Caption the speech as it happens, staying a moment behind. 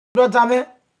brother me.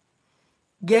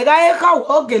 Gega eka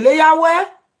wo gele yawe.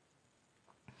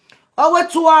 Owe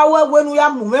 2 hours when we are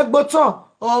mume gboto.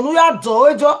 Onu ya do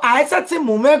ejo aise ti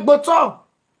mume gboto.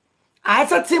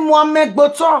 Aise ti muame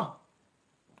gboto.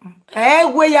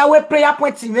 We yawe prayer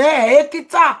point me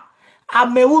kita.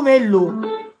 Amewu me lo.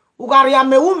 Ugari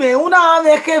amewu me una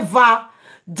ameke va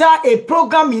da a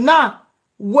program ina.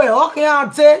 We okay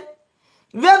ante.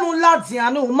 Venu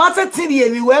ladian u mate tiri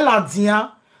emi we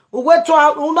ladian. Uwe to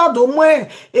una do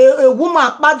mwe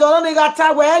woman padoro ni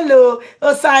gata we lo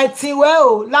society we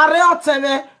o la re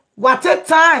oteme what a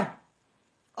time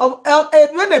of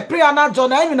when the prayer na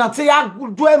jona even na say ya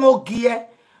do emogie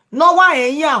no wa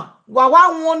eyan wa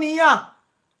won ya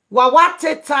wa what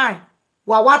a time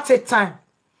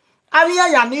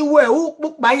abiya ya ni we u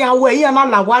pupa ya we yan na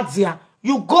la wadia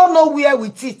you go nowhere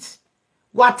with it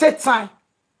what a time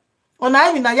ona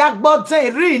even na ya gbo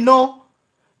den ri no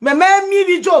me mi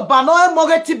bijo ba no e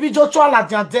moge ti bijo to ala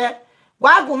jade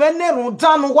wa gun me nerun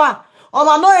danu wa o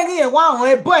ma no erin e wa hon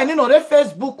e boy ni no re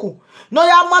Facebook no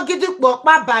ya magidi po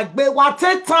pa bagbe wa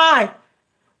take time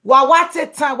wa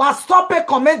take time wa stop a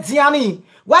comedian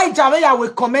wa ijame ya we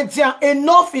comedian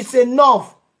enough is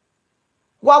enough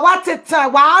wa take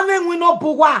time wa ame wi no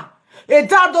bu wa e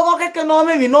da do keke no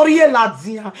me mi no rie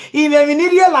ladia I me ni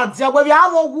rie ladia we bi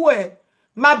awon wu e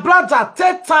my brother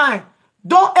take time.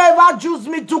 Don't ever choose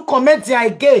me to comedian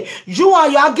again. You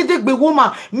and your agidigbe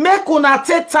woman make una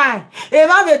take time.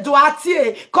 Eva me do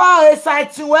atie call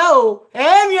exciting well.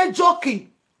 Me joking.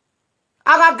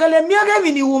 Aga gele mi age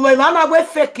mi ni woman na we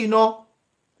fake no.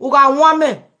 Uga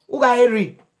wame, uga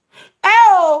eri.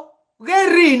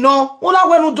 Geri no. Una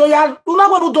wenu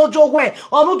dojo we.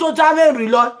 Onu doja me ri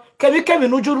lo. Kemi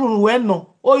nu juru we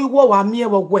no. O iwo wa mi e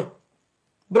wo we.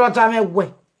 Brother me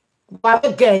we. Ba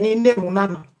be ge ni nemu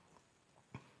nana.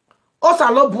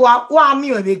 Osa lo bua wa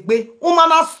mi o le gbe o ma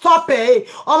na stop e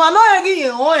o ma no eri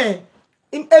yen o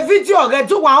e video re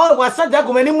do wa o wa send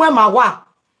go me ni mu e ma wa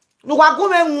nu wa go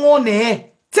me won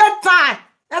ne take time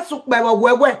esu pe wo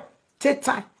wewe take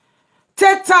time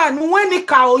when ni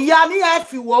ka o ya ni e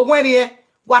fi wo wen e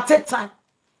wa take time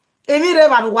emi re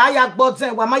ba wa ya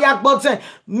gboten wa ma ya gboten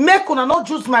make una not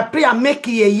choose my prayer make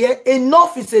ye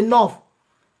enough is enough.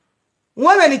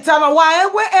 When anytime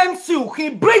why MC he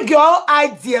bring your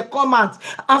idea comment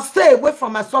and stay away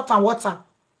from my salt and water.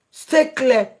 Stay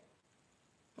clear.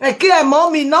 And clear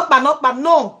mommy not but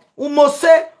no.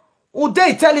 Umose ude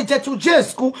intelligent to J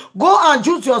school. Go and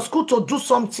use your school to do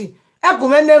something. Ego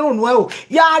me neru no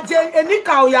ya je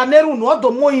enika o ya neru no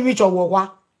do mo image owowa.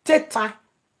 Take time.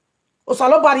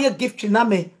 Osalobari gift na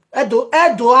me. Edo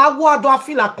awu ado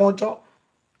afila konjo.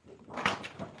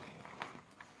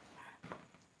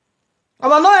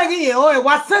 Ama no egi ye o e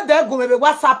wa se de go mebe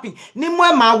WhatsApp ni mu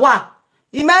e ma wa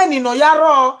imani no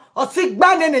yaro o si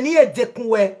gba ne ni edekun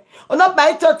we ono ba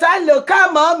ito time lo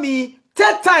ka mommy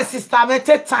take time sister me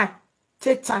take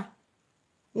time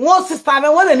one sister me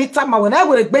when any time when I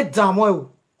go gbe down o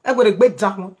e go gbe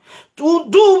down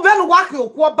do when work o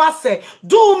ko ba se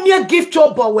do me gift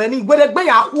your boy when we gbe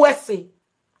ya ku ese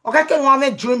o ka ke won me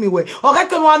dream we o ka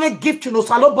ke won me gift no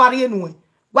salo bari enu we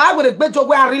why go gbe jo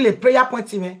we really prayer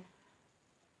point me.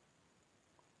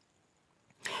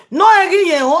 No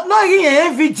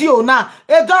egi video na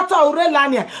e doctor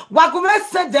urelania wa go me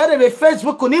send there be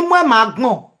Facebook ni mu e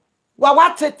magbon wa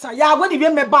teta ya we ni be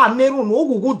me ba neru no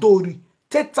ogugu dori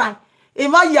teta e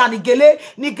ma ya ni gele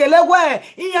we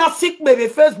iya sik be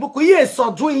Facebook ye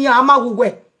so du iya amaguwe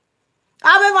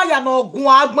abe ma ya no ogun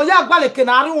agbon ya gbale ke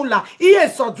na ri unla iye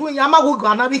so du iya amaguwe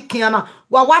ana bi kiana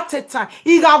wa teta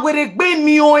iga were gbe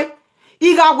mi o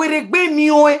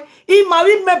I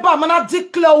mari meba mana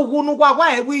declare ugunu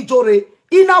wa ewi jore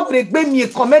ina were gbe mi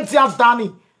comedian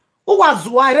dani u wa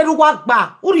zuwa ere wa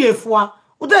gba uri efua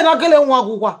u de na gele won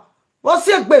agugwa wo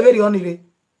si egbe veri onire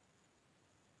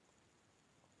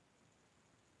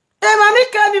e mani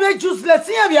ka ni me useless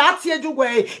yen bi ati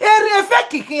ejugwe ere efe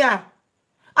kikia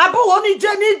abu woni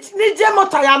je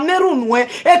mota ya neru nu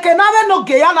e ke na be no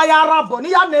ge ya na ya rabo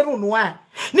ni ya neru nu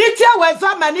ni tie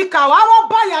wezo manika wa ro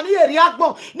ba ya ni eri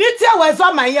agbon ni tie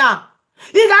wezo maya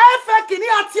iga efeki ni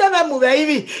atie we mu be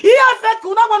ibi iya efeki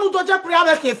una wonu doje prayer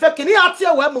be ke efeki ni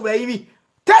atie we mu be ibi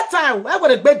take time e go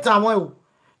gbe down o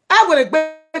e go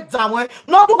gbe down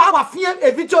no do wa fie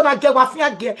e video na ge wa fie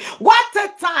ge what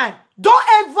take time don't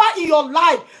ever in your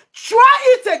life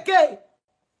try it again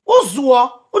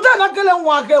uzuo uda na gele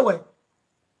nwa gewe.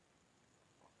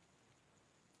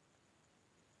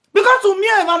 Because to me,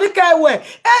 manike we,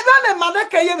 even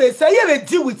manike ye we say ye we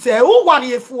deal with say who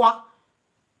worry efua.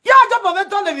 Ya job me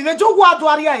don me jo wa do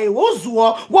aria e wo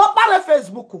zuo wo bare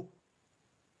Facebook.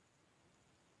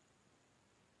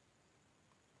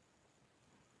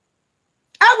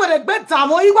 gbe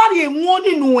tamo iwari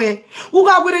enwoni nuwe.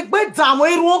 Uga were gbe tamo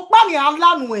iru pani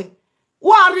ala nuwe.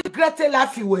 Wa regret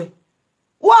life iwe.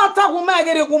 Wa ata woman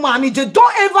gere woman ni don't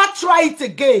ever try it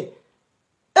again.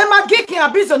 E ma gikin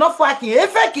abise no fucking e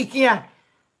fe kikin.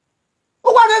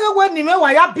 Uwa gege we ni me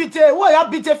wa ya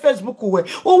bite Facebook we.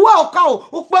 Uwa oka o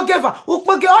ukpogeva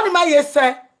oni ma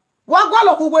yese. Wa gwa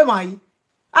lo kuwe mai.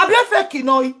 Abi fe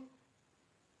kinoi.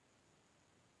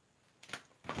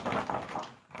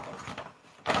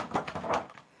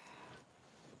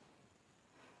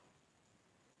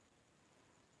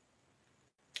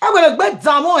 I will get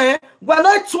damo when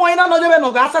I twine another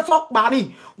no gas at talk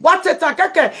money. What a time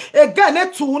again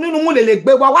a tune in Mulele,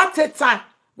 what a time.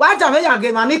 Why Jamaica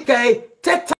gave Manike,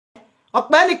 take time.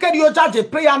 Of many can you judge a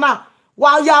prayer now?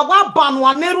 While ya wa ban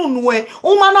one nerunwe,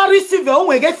 Umana receive your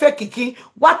own get fake.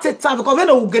 What a time because when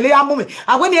a Ugelea moment,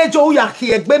 and when you enjoy your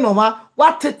here, Benoma,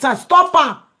 what a time, stop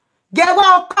her. Get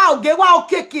wow cow, get wow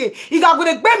keke. You got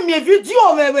to get me a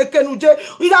video, me can you?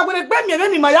 You got to get me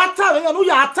any my time, and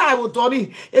you are tired of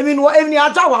Tony. I mean, what any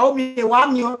Ajawa, me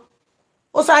one year.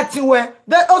 Osati where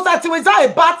the Osati was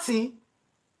a batty.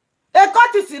 A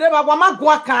cut is in a Wama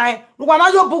Guakai,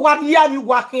 Wanayo Buguia, you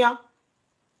walk here.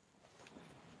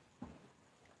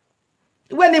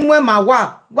 When him went my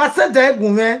wa, what's a dead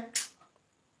woman?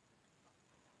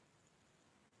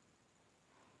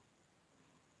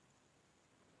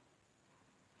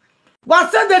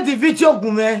 What's the video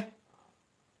gume?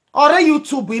 Or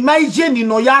YouTube, imagine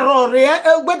no yaro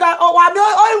whether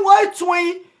I want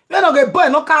twin. Then I get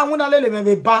burn, no can't win a little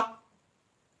bit back.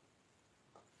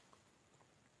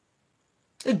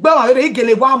 It better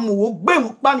regularly one move,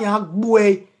 bang, bunny,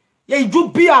 boy. Ye, you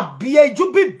be a beer,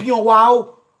 you be beyond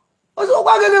wow. Also,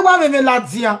 what did they want me,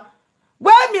 Lazia?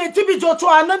 Where me to be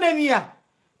Joshua and Anemia?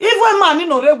 If one man in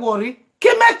no worry,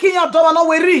 keep making your door no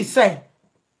way, say.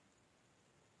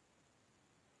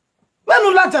 When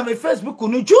you like me Facebook,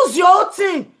 you choose your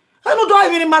thing. I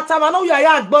don't even matter. I know you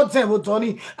are about them,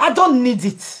 Tony. I don't need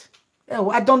it.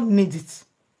 I don't need it.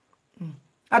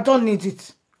 I don't need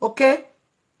it. Okay?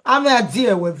 I'm a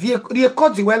dear with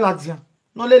record the well at you.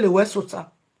 No lele wesota.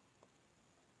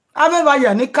 I'm a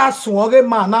vaya nika swore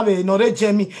man. I'm a no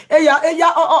Jamie.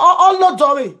 All no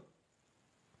dory.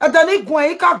 And then it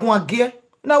gwen ika gwen gear.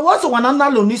 Now what's one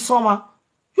another summer?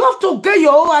 You have to get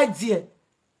your own idea.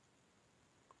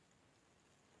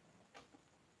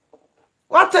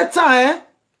 What a time,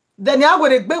 then you will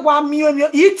get 1 million.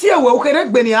 Eat here, we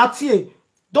can get Benny.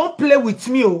 Don't play with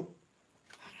me. Oh,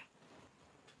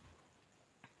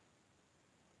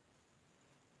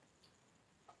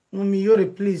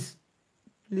 Iyore, please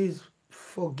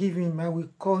forgive him. I will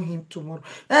call him tomorrow.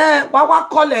 What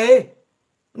call it?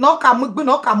 No,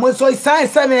 come, so it's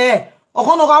saying,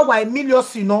 oh, no, 1 million,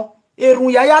 you know,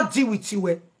 ya deal with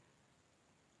you.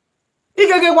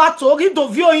 Igege wato gi do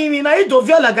vio yimi na do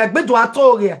vio la gagbe do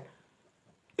atoria.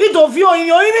 I do vio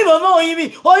yimi o yimi no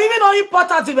yimi. O yimi no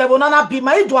important be bonana bi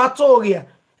ma do atoria.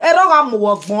 E ro ga mu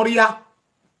ogbon ria.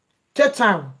 Take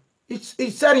time. It's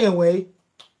serious way.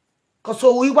 Cause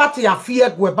so we what ya fear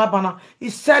gwe babana.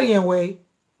 It's serious way.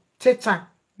 Take time.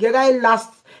 Get guy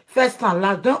last first and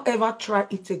last. Don't ever try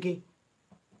it again.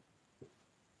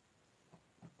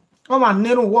 O ma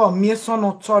neru wo mi so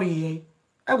no tori e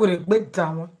we gbe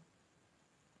down.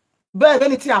 But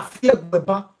anything I fear,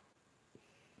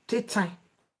 take time.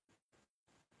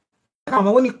 Come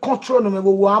on, when you control me,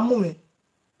 we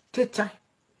take time.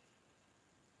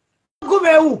 Go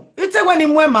me it's when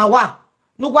you went my wa.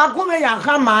 No, go me ya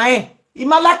hama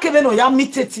Imala keve no ya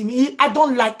meet me. I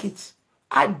don't like it.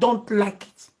 I don't like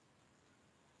it.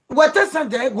 What is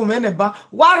the go me neba?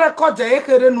 What record the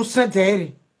ekere no send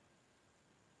the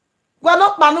We're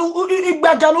not manu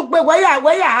igbaja be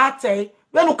where ya hate.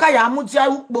 When you kaya amuja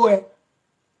ukbo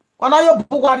wana yo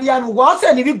buwaria no wa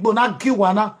se ni bigbo na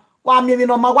giwana wa mi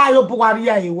no ma wa yo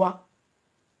buwaria ewa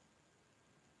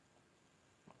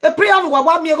e prayer no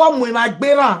wa mi go mu ma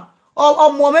gbera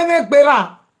o mo me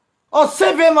gbera o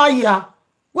save ma ya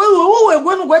we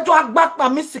no we to agba pa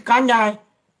mi sikanya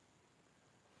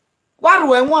wa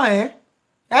ro enwa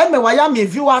me wa ya mi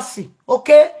viewers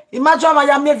okay imagine ma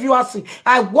ya mi viewers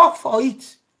I work for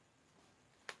it.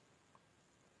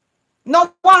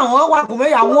 No one come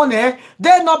ya one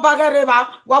they no bagareba.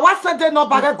 What said they no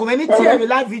bagar community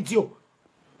live video.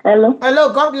 Hello.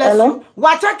 Hello, God bless you.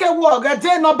 What check a work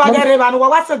they no bagareba and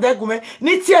what said they come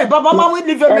nitie baba mama we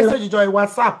leave a message to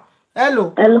WhatsApp.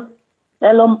 Hello.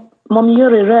 Hello, Mom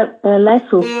Iyore live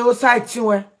so. O site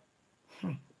you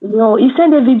No, he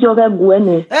send a video of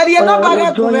Gwene. No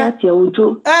bagar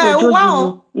come.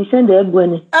 Wow. You send the egg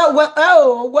on a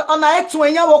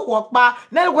twenya walk pa,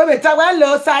 then we better well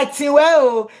low sighting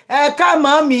well, come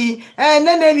mommy, and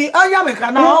then oh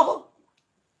yamaka now.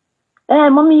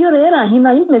 Mommy, you're here. He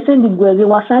might send the Gwezi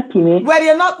Wasaki me. Where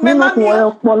you're not me,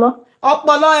 Polo.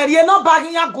 Opolo, you're not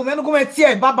bagging your gumen, go and see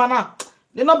Babana.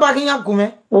 You're not bagging your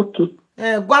gumen. Okay.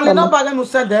 Gwale no bagging who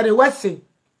said there, Westy.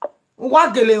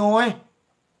 What gele away?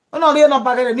 Oh no, you're not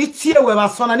bagging any tear with our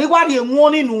son, and you want you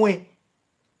warning way.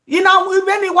 You know, if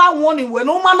anyone warning when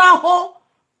no man ho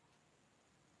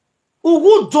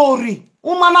Ugu Dori,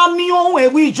 Umana Mio, where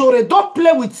we Jore, don't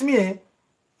play with me, eh?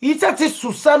 He said it's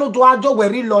Susano do Ajo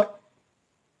where he loy.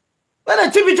 When a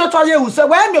TV Jotaye who said,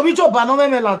 when you reach your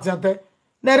banome latte,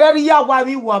 Nereria, why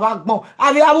we were back more.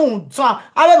 I won't try.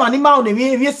 I have an amount of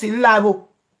me, yes, in live.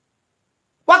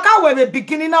 Waka we be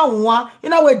beginning now, you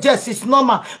know, we just is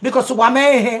normal because one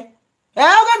may.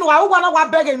 I don't know, I want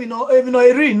to beg him, you know,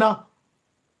 arena.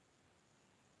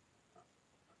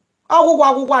 I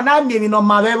will go na me no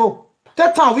mabebo.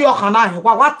 That time we are na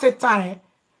what that time.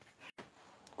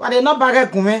 What they not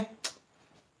bag kume.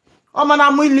 O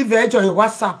mana mu live enjoy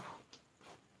WhatsApp.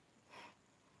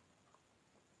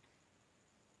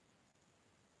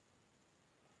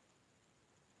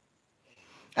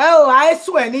 Oh, I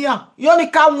swear ni ya. You only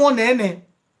come one ene.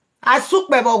 I soup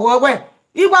me we.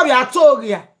 Iwa bi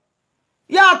atoria.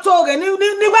 Ya toge ni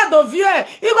wa do vie.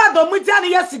 Iwa do mutia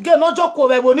ni yesige no joko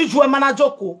we bo ni juwe mana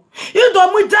joko. I do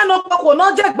mutia no poko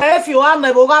no je gba efi o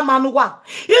ana bo ga manu wa.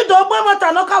 I do mo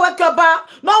mota no ka we keba.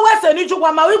 No we se ni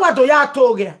juwa ma iwa do ya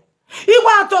toge.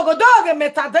 Iwa toge doge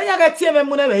meta de ya ga tie me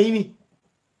mu na we imi.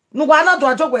 Nu wa na do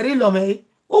ajo gwe ri lo me.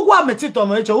 Ugwa meti to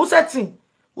mo ejo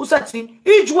u setting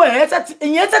ijwe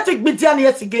yeseti gbitia ni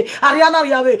yesige ariana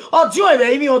riawe odio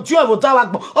ebe imi odio ebo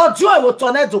tawagbo odio ebo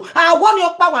tonedo awon yo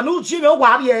pa wa nu uji me o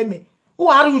wa ri eme o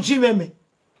wa ri uji me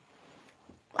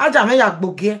aja me ya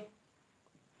gboge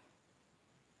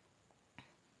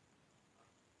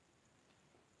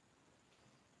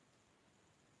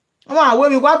ama awe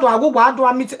mi gwa do agugwa ado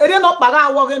amiti ere no pa ga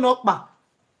awo ge no pa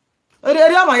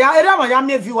ere ama ya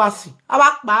me viewers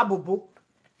aba pa abobo.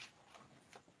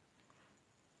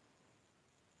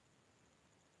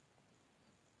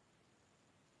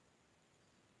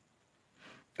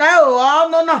 Oh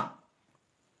no no.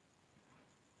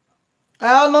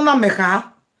 Oh no no meka.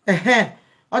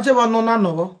 Oje wa no na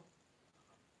no.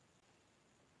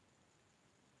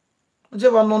 Oje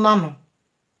wa no na no.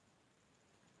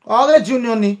 Oh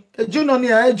junior ni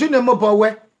junior mo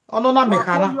bowe. Ono na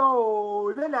meka na.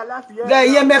 Ga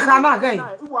ye meka na ga.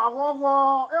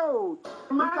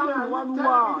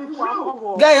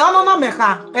 Ga ono na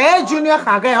meka. Junior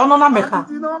ka ga ono na meka.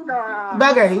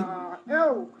 Ba ga.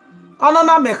 Ono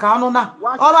na meka ono na.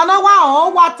 Ora na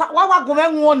wa go me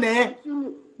nwone.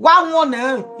 Wa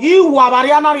nwone. You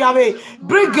abariana riawe.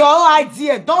 Bring your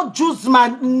idea. Don't choose my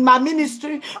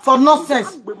ministry for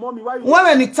nonsense.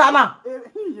 When it's tana.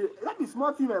 That is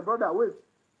small thing, my brother. Wait.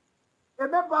 We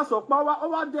ma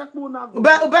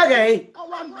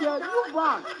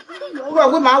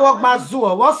work ma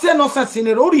zuo. What say nonsense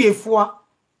in ori efua.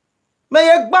 Me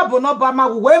ye gbabo no ba ma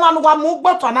wo. We ma no wa mu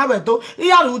gboto na we to.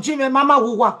 Iya ruji me mama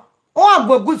wo wa. O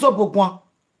agbogu so pokwan.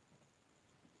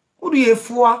 Uri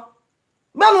efua.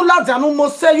 Menu laja no mo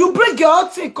say you bring your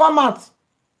thing come out.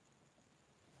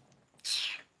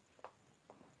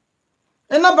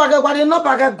 Eno bage kwa no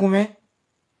bage gume.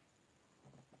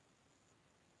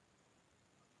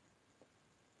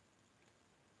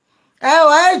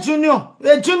 Junior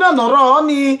no ro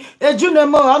oni junior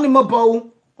mo oni mo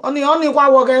bo. Oni wa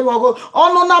woge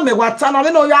ono na me wata na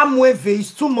me no ya mu eve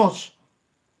is too much.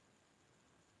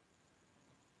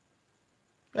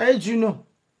 Junior.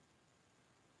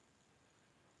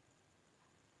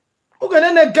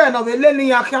 Ugene ne ga na we le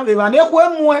ni akia be ba na ekwo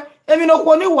emu emi no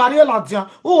kwo ni ware latia.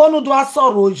 U wonu do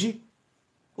asoro oji.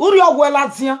 Uri ogwe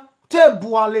latia te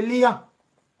bu alelia.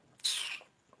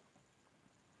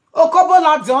 Okobo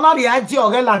latia ona ri aji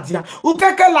oge latia.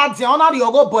 Ukeke latia ona ri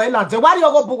ogo boy latia. Wari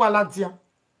ogo bu latia.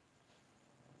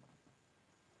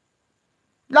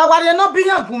 La wari no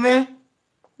biyan kume.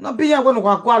 No biyan ko no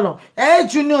kwa lo.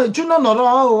 Junior no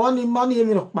ro oni money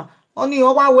emi ro pa. Oni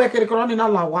o wa we kere kro ni na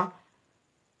lawa.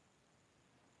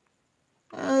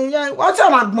 Yeah, what's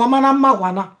an agmoma na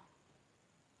magwana?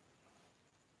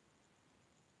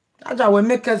 Aja we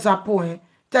make a zapo eh.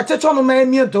 Techo no me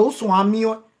mi do so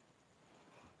amio.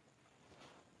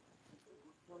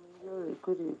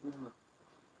 Good evening.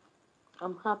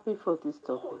 I'm happy for this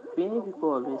topic. Many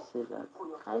people always say that.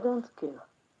 I don't care.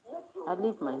 I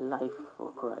live my life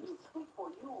for Christ.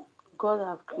 God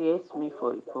have created me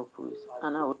for a purpose,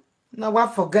 and I will. No,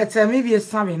 what forget me be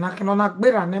something. I cannot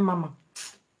bear ne mama.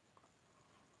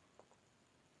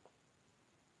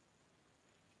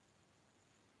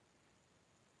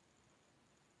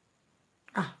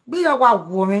 Ah, be a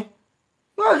woman.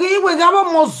 You give we have a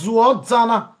mozu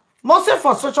dana. Most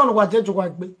for such on what did you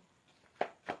work be?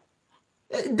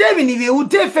 David, if you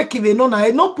would fake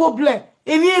no problem.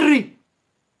 If you read,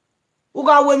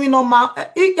 uga women no ma,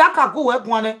 yaka go work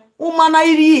one, umana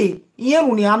iri,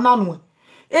 yeruni ananwe.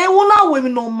 Una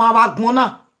women no ma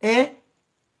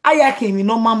I came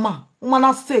no mama.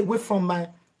 Umana stay away from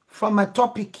my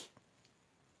topic.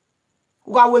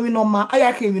 Uga women no ma,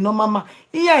 I came no mama.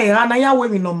 Iya hana ya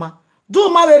women no ma. Do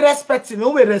ma we respect me,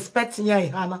 we respect ya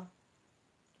hana.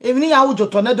 Even ya ujo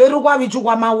tornado, erugwa mi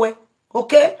juwa mawe.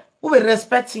 Okay? We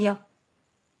respect ya.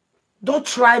 Don't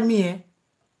try me, eh?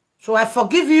 So I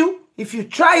forgive you if you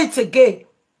try it again.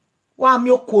 Wa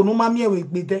mi oko no ma mi we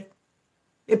gbede.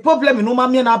 A problem no ma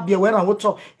mi na bia we ran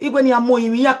woto. Igwe ni amo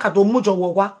imi ya kado mujo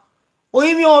wowa. O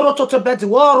imi oro to bed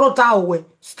wo oro ta owe.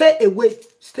 Stay away,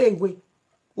 stay away.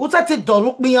 Usati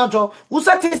doluk mi ajo.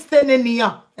 Usati stay ne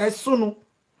ya esunu.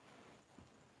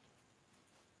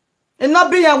 E no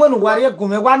be ya when wari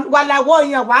gume wala wo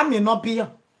ya wa mi no be ya.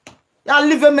 Ya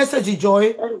leave a message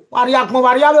joy. Wari agbon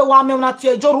wari awe wa me na ti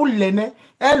ejo rule ne.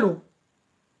 Hello.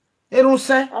 Erun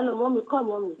se. Hello, mommy, come,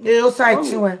 mommy. E o site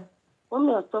ti we.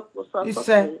 Mommy, I talk.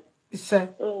 Ise.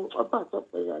 Opa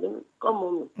talk. Come,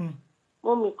 mommy.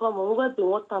 Mommy, come, mommy. Where do you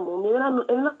want time, mommy?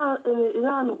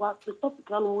 I want to stop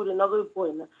becoming with another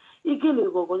boy now. You get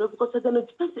it, go because I don't know.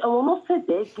 I will not say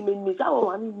that. Give me. I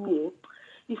want me.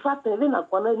 In fact, I don't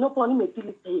know. No one may tell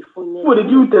you for me. What did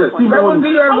you tell? See, that one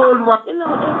video goes one. You know,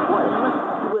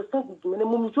 we said it. Me,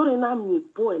 mommy, you're not me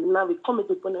boy. Now we come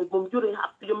to the mommy. You're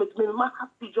happy. You make me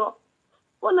happy. Job.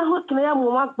 When I work in a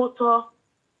mama butter.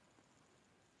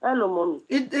 Hello, mommy.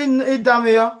 It damn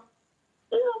ya.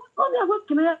 Only I work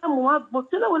in a mama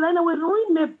butter. I know we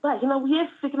ruin me back. You know, we have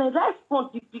figured a life from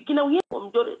the beginning. We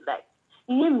have your like.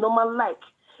 You have normal like.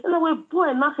 You know, we boy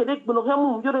and I said, but no,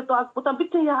 I'm your dog, but I'm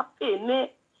between your pain.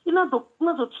 You know,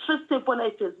 not to trust it on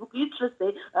Facebook. You trust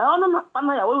it. I don't know,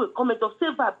 I will comment or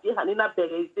save up behind in a bag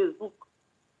Facebook.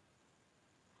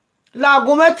 La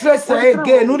gomme tresse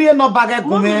again. No, you no bag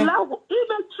gomme. Even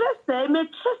trust it, me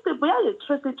trust it, but I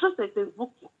trust it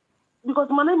Facebook because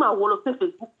my name I will say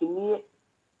Facebook in me.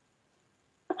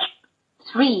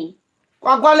 3.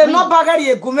 Kwa gwale no bag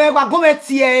ye gomme, kwa gomme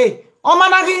tie. O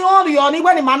mana ki on yo ni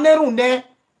we ni maneru ne.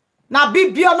 Na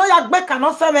bibio no ya gbe kan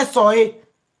no se me so e.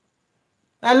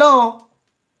 Hello.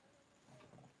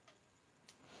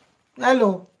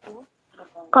 Hello.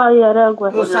 Kayere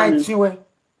gwe. O site ti we.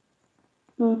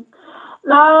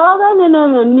 La oga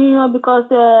ni because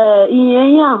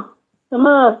iyeyan. Some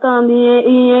understand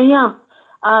iyeyan.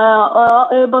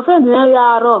 Boyfriend ni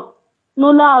ya ro.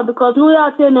 No la because no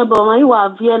ya say nebo ma iwa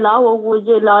vie la wo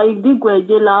je la idigwe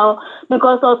je la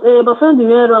because of boyfriend ni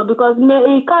ro because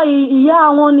me kai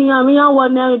iya won ni ami ya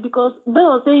won because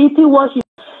they say it wash me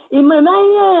de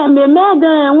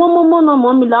won mo no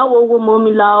mo mi la wo mo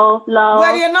mi la o la.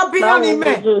 Where you not be on me.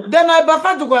 Then I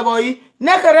boyfriend to go boy.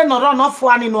 Nekere no ro no fu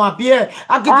ani no abie.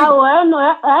 Agidi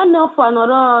no fu no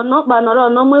ba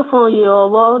no mo fun ye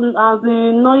owo as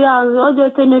no ya ojo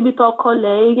te maybe to call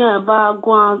e yan ba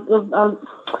go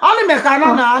only me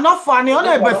kana na no fu ani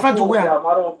on boyfriend to go.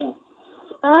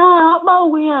 Ba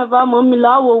we yan ba mo mi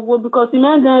la wo because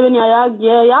men den ni ya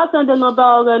ge ya send no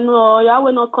ba o no ya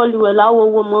we no call you la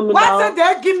wo mo mi la. What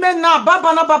say give me na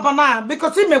baba na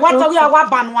because me what we are wa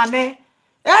banwane.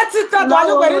 Etita do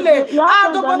ayo berile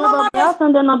do no ya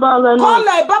send no ba o no call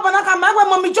like baba na ka ma we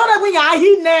mo mi jore we ya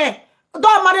hi ne do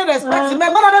ma respect me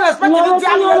no respect me ti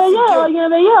ali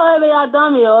ye ya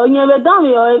dami o ye be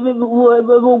dami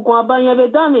o gun aba ye be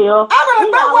dami o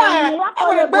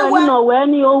no we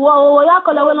ni o ya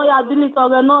kole we no ya delete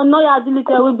o no ya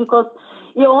delete we because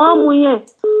ye won mu yen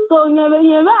so ye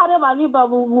be are ba ni ba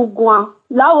bu gun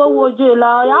la wo je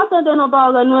la ya send no ba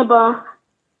o no ba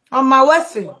on my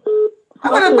west I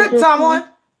got a big time.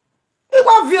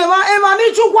 Igwa viema ema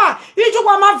ni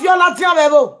chukwa ma viola tian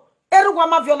bebo. Erugwa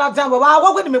ma viola tian bebo.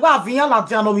 Awo gbe mi kwa viyan la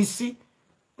tian no mi si.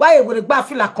 Why you would gba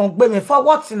feel kan gbe me for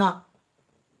what na?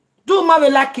 Do ma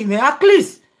be like me at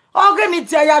least. Oge ni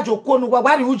ti ya joko nu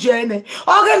gwa ri uje ene.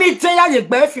 Oge ni ti ya ye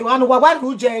gbe fi wa nu gwa ri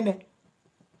uje ene.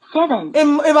 7.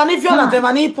 Ema ni viola te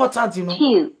ma ni important you know.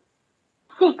 2.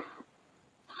 6.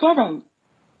 7.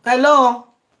 Hello.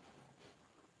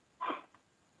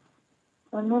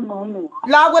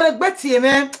 La were gbe ti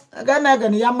me ga na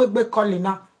ya mo gbe call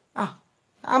na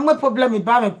am problem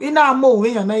ba me ina mo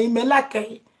we yan na ime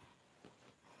like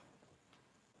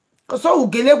so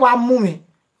ugele wa mu me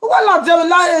wala je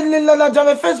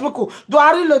la Facebook do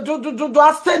ari lo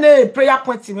do stay prayer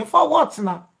point me for what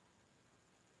na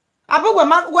abi we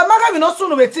ma ga me no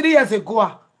sunu we 3 years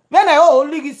ago when I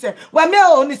only say when me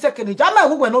only second jama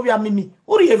who when no be mimi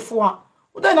uri efua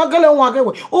ude no gele won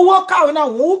agewe uwo ka na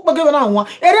won ukpege na won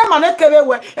ere maneke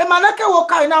we e maneke wo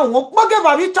ka na won ukpege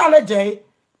ba bi challenge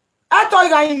ato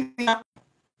ga yin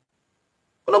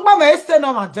unu pa me este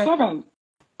no ma je 7,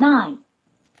 9,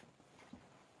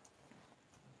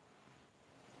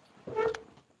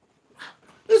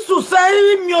 isu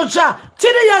say miocha 3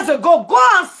 years ago go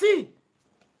and see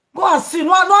no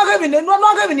get me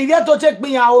no to check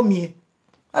me ya omi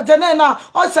atene na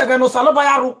o sege no saloba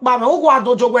ya rukpa me ugwa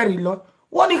dojo gweri lo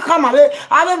woni kama be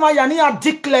ave ma ya ni a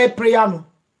declare prayer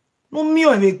no mi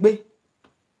o megbe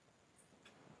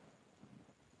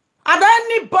and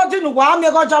anybody no wa me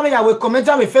go jam ya we comment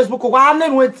on Facebook wa na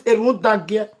nu erun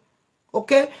dagie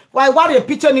okay why what a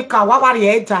picture ni ka wa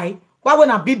e dai wa we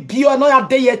na bibio no ya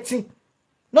dey yeti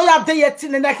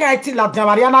ne ka eti la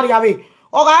jamaria na ya we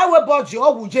o ga we boji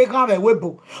o wuje kan be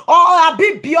webo o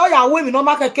abibio ya we mi no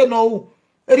ma keke no wu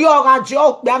eri o ga ji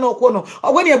o pe na ko no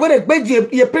o we ni egbe gbeji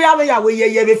ye prayer me ya we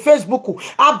ye be Facebook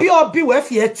abi obi we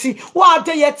fi eti wa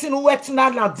dey yeti no weti na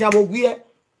la jamo gwie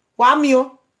wa mi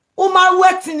o ma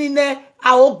weti ni ne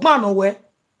a ogban no we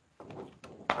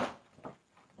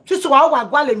tutu wa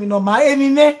gwale mi no ma emi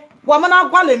me wa mana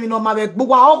gwale mi no ma be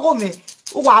gbugwa ogo me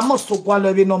wa mo so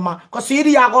gwale mi no ma ko si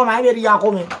ri ya go ma ri ya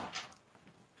go me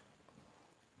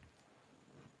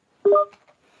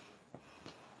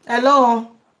hello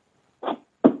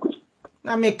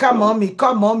na me come on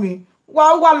me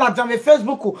wa la jam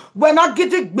Facebook when I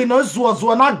get it gbe no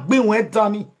zo na gbe won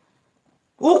dani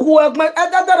uku egbe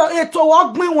ededero eto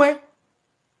wo gbin won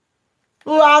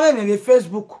o ave me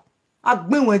Facebook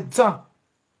agbin won dan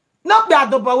no pe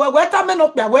adobo we ta me no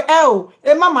pe we o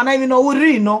e mama na mi no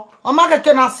uri no o ma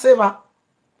keke na seva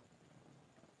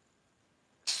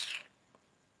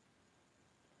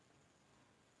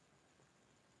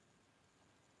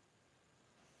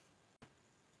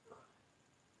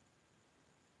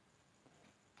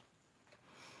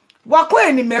wa ko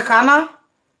eni mekana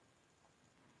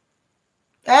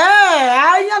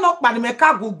aya no pa ni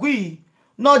meka gugui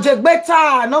no je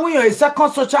gbeta no we your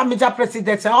second social media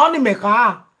president only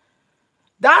meka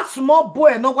that small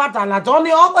boy no what ala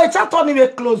only o chat only me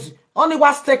close only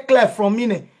what stay clear from me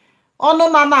ne ono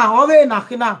na o we na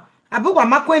kina abuwa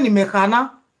makwe ni meka na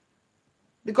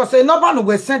because e no ba no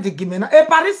we send the give na e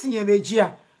Paris yen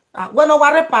bejia when no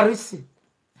ware Paris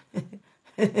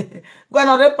when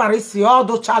no re Paris all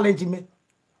do challenge me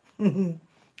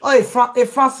oh e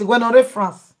France when no re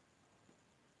France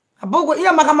abugo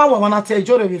iya makama wa na te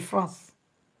Iyore be France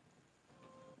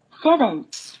 7,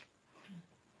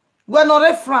 when no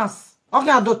re France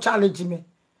okay do challenge me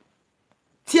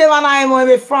tie wana e mo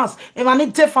be France e ma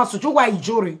ni te France ju wa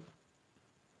Iyore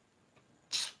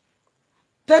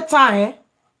te time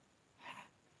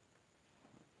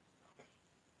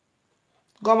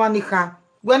gomanika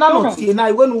when I no tie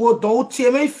na when wo don o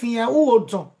tie me fian wo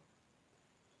don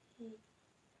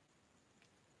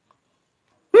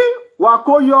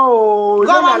Wakoyo.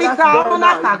 gomanika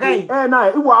ona ka gai Na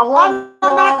iwa ho.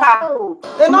 ona ka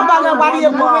e no ba ga wari e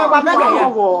mo me wa be ga ya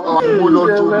Mo lo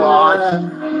to ma.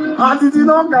 Ati ti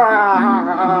no ka.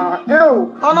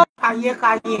 ona ka ye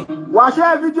Wa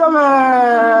share video me.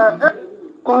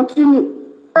 Continue.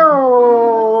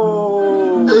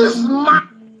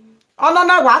 ona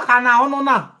na wa ka na ona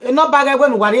na e no ba ga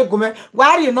when wari egume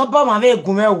wari no ba ma me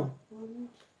egume o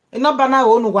e no ba na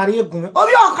o no wari egume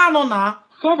obi o ka no na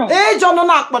 7, age no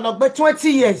na akpano gbe 20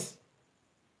 years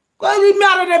ko ri mi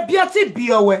are de biati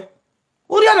bi owe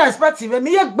uri na expective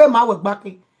me ye gbe ma we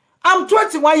gbake I'm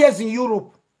 21 years in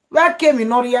Europe where came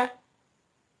in Oria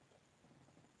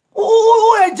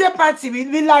who eje party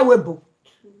we like webo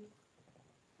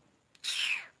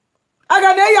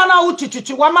aga na ya na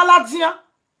uchichichi wa malatia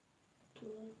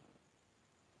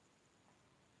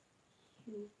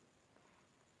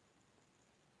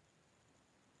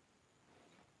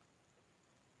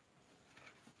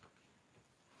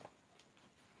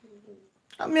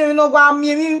mi no gwa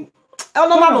mi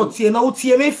ono ma no tie na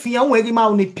utie me fia won edi ma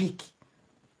on pick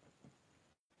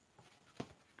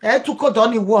e tu ko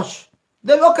don wash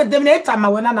de okay dem na itama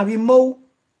we na bi mo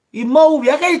imo we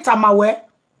ka itama we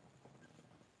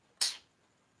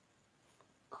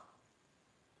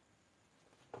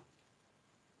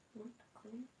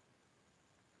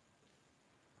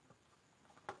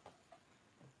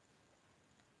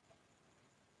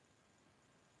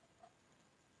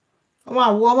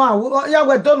Oma ya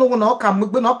we don no na ka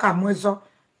mgbe na ka mo eso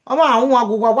oma ahun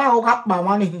agugwa wa o ka pa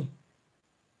wa ni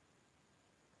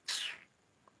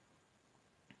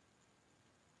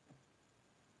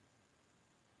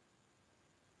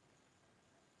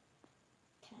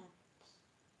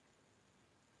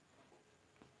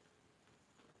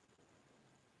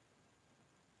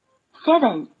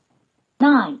 7,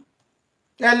 9.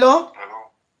 Hello? Hello.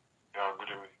 Yeah, good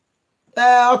evening.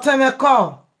 Oteme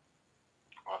call.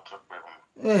 What's up,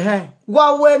 baby? Go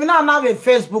away, me na have a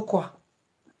Facebook kwa.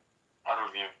 I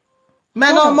don't hear.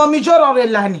 Me no mommy joro re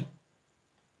lani.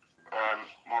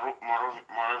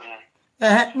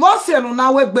 Moravian. What's here no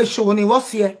na we gbe show ni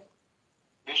what's here?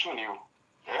 They show you.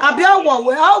 Abi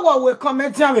awo we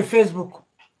comment on Facebook.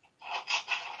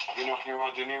 You know, you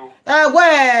want the new.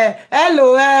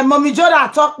 Hello, mommy joro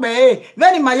talk me.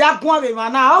 Veni ma ya kun be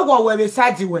mana awo we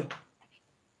beside we. Yeah,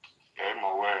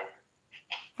 my way.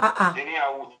 Any I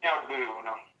would do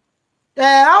now.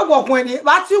 I walk when it,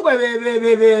 but you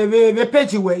we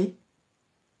page away.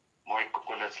 My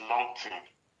coconut long thing.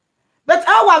 But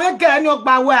I want to get your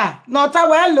by where, not a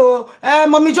hello,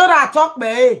 mommy Jora talk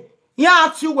me.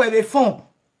 Yeah, you were the phone.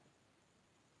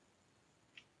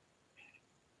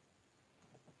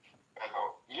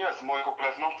 Yes, my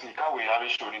coconut long thing. How we have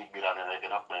shown in Biran and I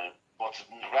get up, but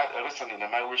right recently,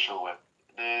 my wish over.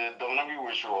 The Donovan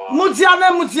wish over.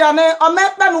 Mutiane, I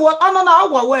met them what on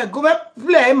our way, go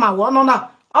play my one on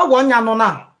a one yan on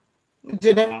a.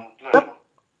 Didn't.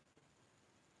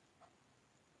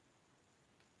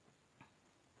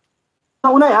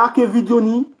 Una ya ke video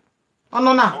ni.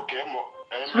 Onona. Okay,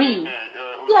 Oui.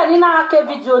 Yeah, ni na ke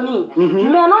video ni.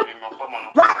 Mais non.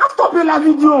 Va stopper la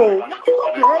vidéo.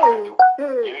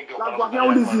 La voix bien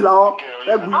on les là.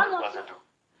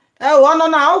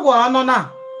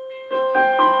 Onona.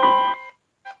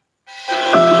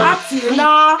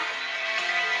 Atina.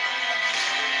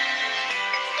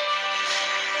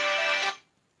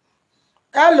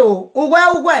 Hello,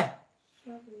 uwe.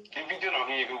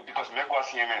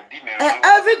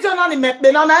 Video na ni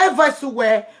me na voice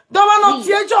we. Don't want to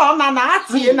tie jo na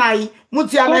atie na yi.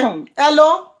 Mutiane.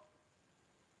 Hello.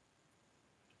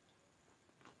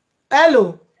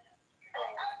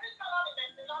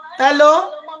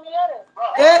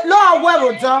 Lo awe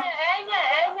rojo.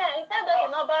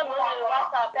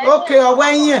 Okay,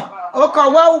 awe yin. Okay,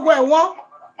 we won.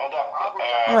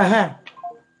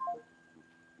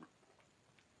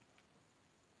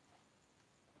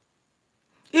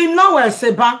 Ino we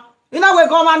seba. Ina we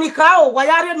go mani ka o wa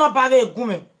yare no ba ve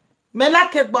egun me la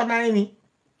ke gbo na mi.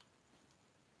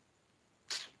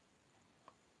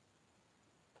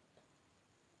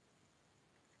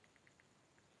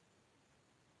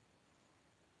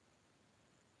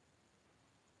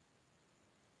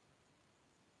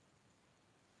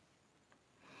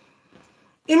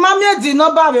 Imami di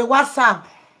no ba we WhatsApp.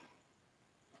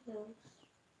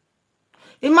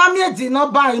 Imami di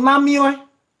no ba imami we.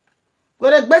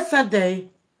 Where gbese dey.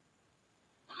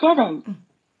 7,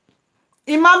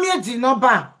 Imami di no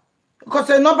ba.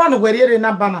 Because no ba no were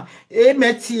na ba na. E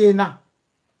metie na.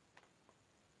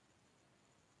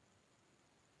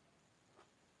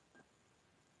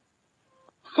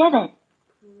 7,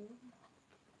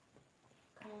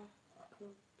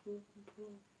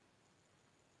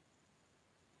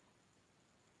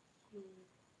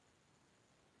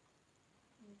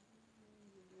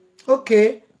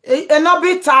 Okay. E no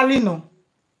be tally no.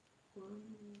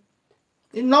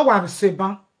 E no wa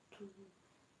seba.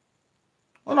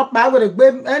 Ono pa we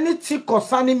gbe anything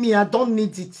concerning me I don't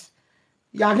need it.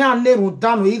 Ya ga neru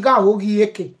down you ga ogi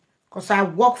eke cuz I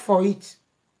work for it.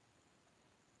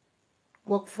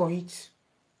 Work for it.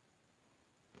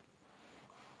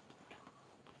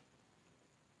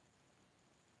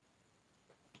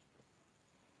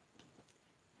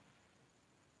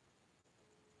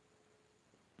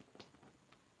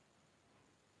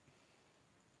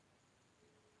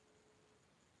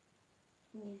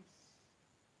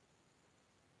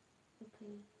 Okay.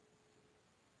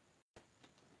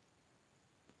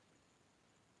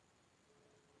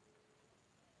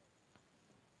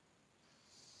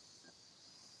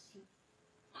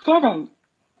 7,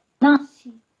 9.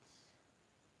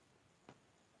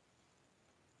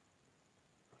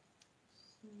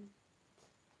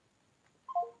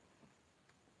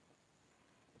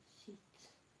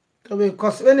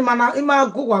 Because any man ima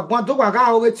go wa gwan do wa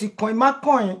ga owe ti kan ima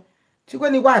kan ti we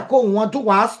ni wa ko won do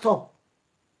wa stop.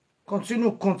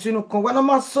 Continue kon when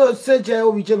ma so say je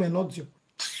o bi je me no dio.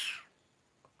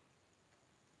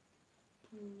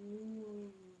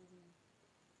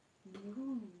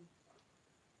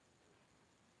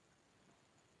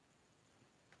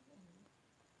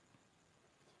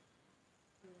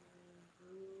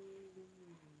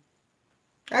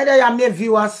 Either ya me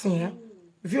viewers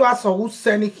viewers who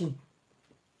seniki.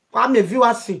 Kwa me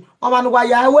viewers o ma no wa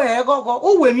ya we e gogo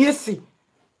o we mi esi.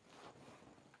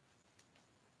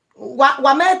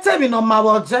 Wa me tell me no ma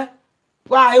woje.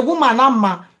 Wa e woman na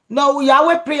ma no ya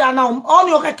we prayer na on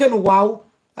yo keke no wow.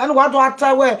 And what do I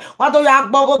tell where? What do you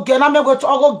have go get? I'm going to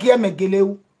go get me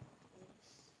gileu.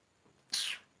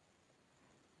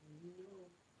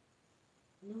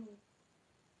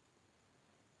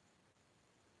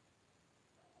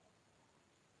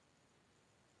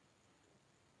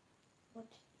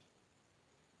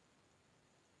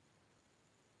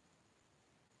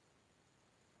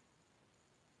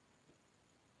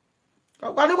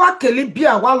 What do I kill it? Be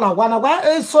a walla one.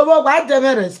 Why so why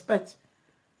they respect?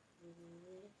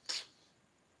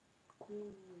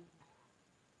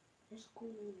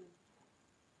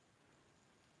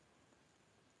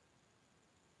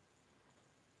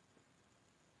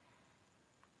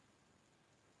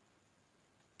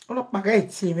 Ono pagai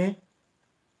time.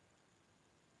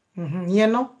 You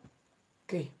know?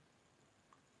 Okay.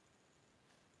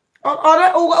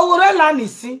 Ore la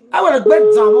nisi. I will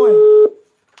bet down.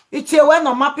 It's a when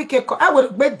no mapike. I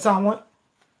will bet down.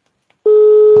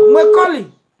 Me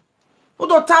calling.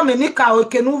 Udo tame nika o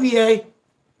kenu vie.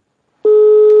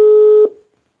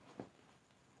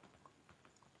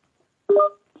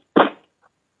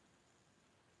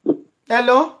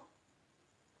 Hello?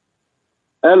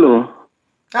 Hello.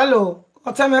 Hello.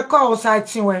 O te me call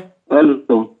site we.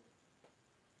 Hello.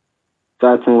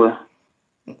 Starting where?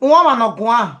 Woman no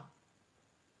gwa.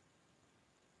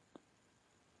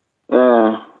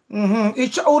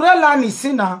 It's urela ni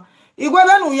sina. Igwe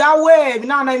benu ya we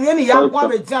na na mi ni ya gwa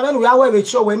be ti benu ya we be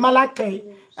show we malake.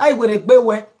 Ai we regbe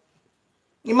we.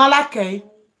 Imalake.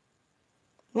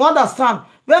 You understand?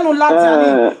 Benu lati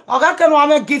ani oga kenu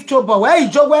ame gift to bo we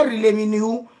ijo we rele mi ni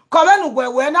u. Ko benu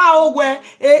we na o we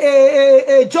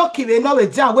joke we no we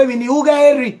ti we mi ni u ga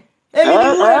eri.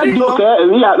 Joke,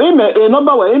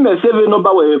 number where him save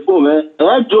number where phone,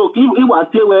 joke, he was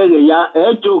say where ya,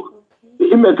 joke.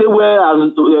 He may say where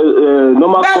as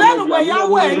normal. Then where ya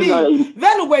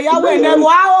we, then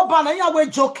wow, banana ya we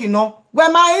joking no.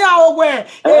 Where my ya we,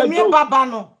 me baba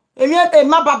no,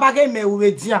 my baba game me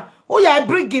we dia. Oh yeah,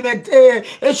 bring him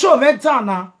a show me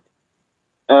dana.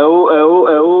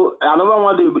 Another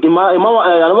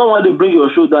one they bring your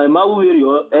show down. Ma we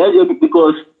you,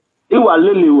 because. Iwa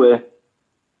lele we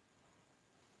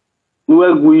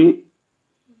nuegui.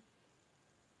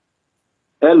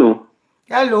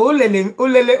 Hello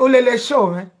ulele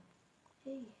show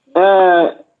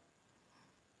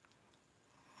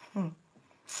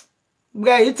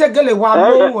you take gele wa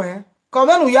mo we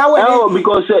come nu ya we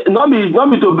because not me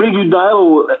to bring you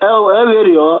down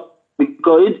area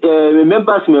because it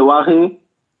remembers me working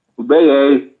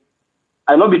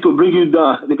I not be to bring you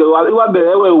down because wa be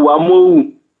we wa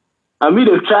mo. I mean,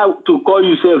 they try to call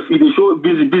yourself. If they show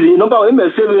busy. Number one, they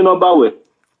say number way.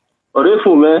 Or they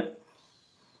for me.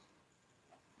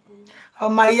 Oh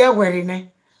my year wearing it.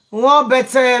 One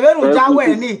better when we are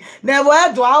wearing.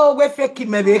 Never do I always fake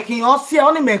me making or see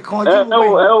only make on. Fake.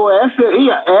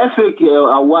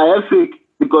 Why fake?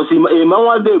 Because he man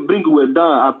one day bring you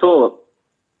down at all.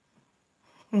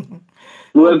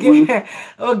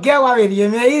 Okay, wa we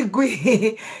me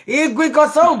igui ko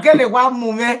so gele wa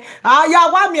mu me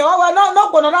ya wa mi o no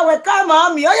ko no we ka ma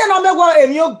mi o ye no me go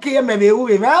emi o kie me be wu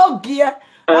me o kie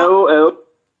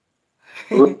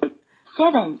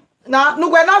 7, na nu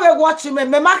we na we watch me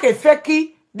ma ke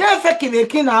feki de feki me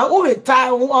ki na o we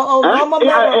ta o ma o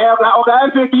ga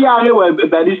feki ya he we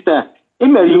barista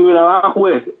imeri wi na wa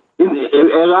we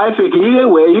ga feki ile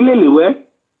we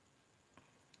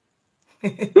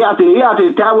Yeah,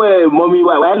 the time where mommy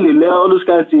was all those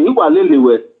kinds of things. He was lily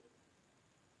way.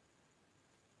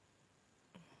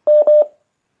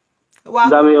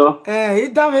 Damio.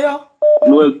 Damio.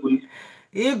 No,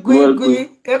 Igui.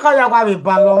 E ka ya kwa be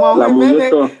balo mo we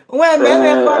me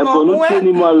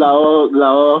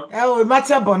o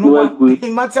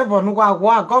mate bonu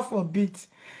wa God forbid.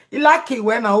 Ilaki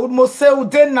when I almost say u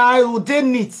dey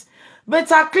neat.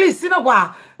 But at least you know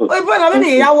what. When I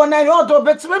mean, ya want to do,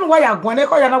 but when we are going to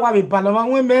go, you know what we balance.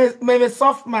 We may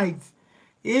soft mind.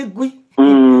 Igui.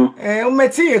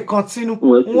 Umeti continue.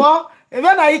 What?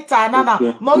 Even I eat anana.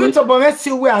 Mongi to be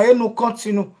see where I no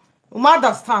continue. You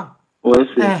understand?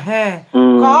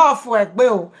 Call off work,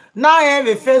 Bill. Now I have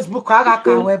a Facebook. I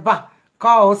got web back.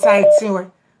 Call site.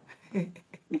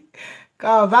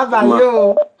 Call bye bye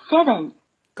yo. 7,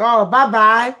 Call bye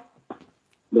bye.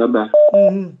 Bye bye.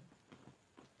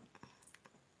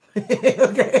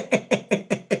 Okay.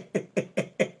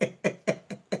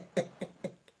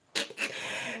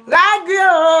 Radio.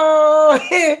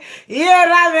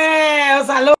 Iyore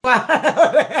Saloma.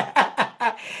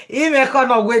 Ime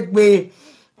kono wegbe.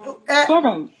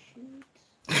 7,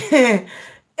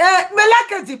 Me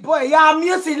like the boy. Yeah,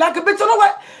 music like a bit. You know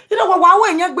what? Why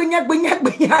when you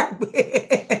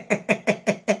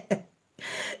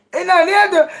Near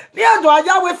do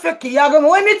I we fake yagam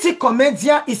when it's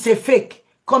comedian is a fake.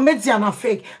 Comedian a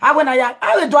fake. I when I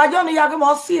do I don't yagam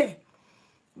or see.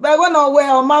 But when I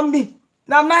wear a mammy,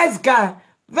 now nice guy,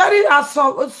 very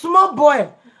awesome, small boy,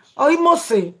 or he must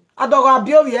say, I don't go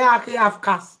be here, I have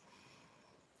cast.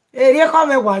 Eh, here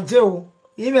come a wajeo,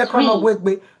 you may come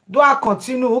away, do I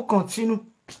continue.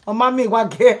 O mami wa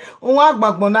ge o wa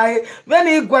gbagbo na e when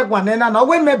he gwagwa na na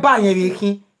we me ba yen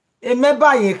kin e me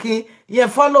ba yen kin ye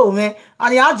follow me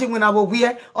and ya ji when abo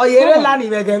wie o yere la ni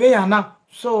be ge be yan na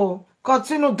so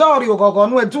continue dori ogogo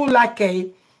no do like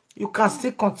you can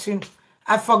still continue.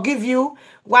 I forgive you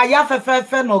wa ya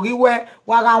fe no riwe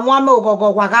wa ga wan me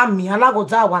ogogo wa ga mi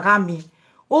alagoja wa ga mi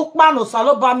o pa no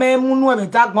salo ba me munu e me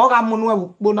dagbon ga munu e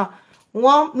wo na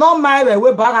won no my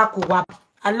we ba ga ku wa.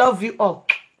 I love you all.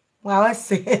 Wow, I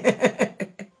say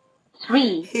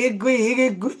 3, he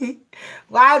agree.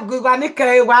 Why agree?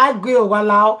 Why agree?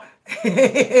 Wow.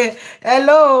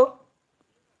 Hello.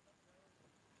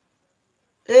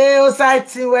 Hey,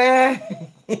 Osati, where?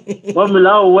 But me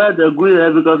now where the agree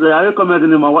because I recommend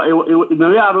him. Me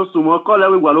are also more call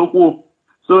every waloko.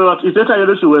 So it's a kind of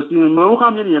issue. We no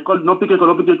come in here call no pick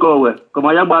call we. Come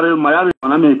I bare my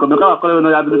na me come call no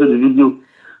ya be the video.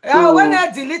 When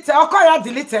I delete, I'll call you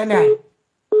delete now.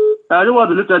 I don't want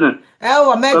to listen.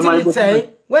 Oh, I delete.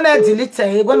 When I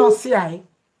delete, when I see I.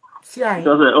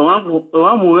 Because oh,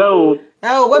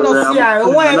 when I see I,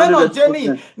 when I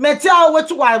Jenny, metal what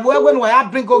to I when I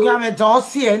bring go game don't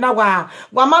see it now.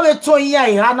 Wa ma we to yin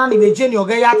ai ha na ni be Jenny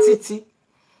ogeya titi.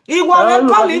 Iwo we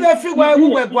call him if you were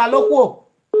who we gwaloko.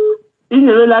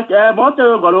 You like but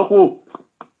gwaloko.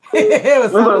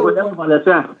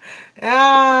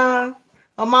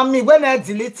 Mami when I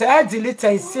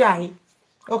delete see I.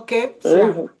 Okay.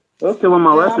 Okay,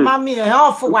 mama, what's it? Mami,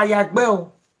 how for why you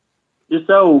go? You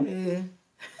so.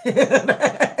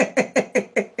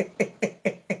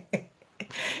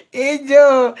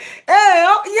 Ijo.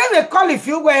 You may call if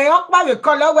you were up by the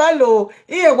color. Well,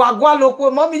 here, Wagwalo,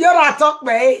 mommy, you're a talk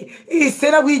bay. He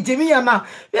said, we Jimmy and now.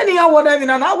 Then you are whatever,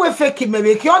 and I will fake him,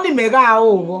 maybe. You only make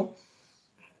over.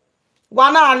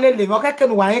 One hour, Lily, okay,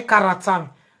 can wine caratan.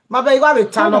 My baby, I will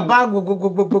tell a bag,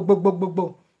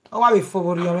 go. Oh, I will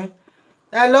forward you.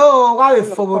 Hello, I will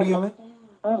forward you.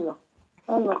 Hello,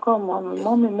 come on,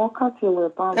 mommy, more cut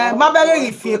you. My baby,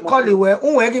 if you call you,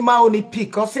 where my only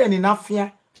pick or say enough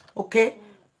here. Okay?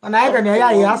 And I can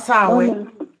hear you away.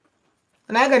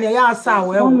 And I can hear you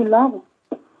away. Mommy, love.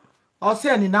 Or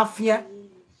say enough here.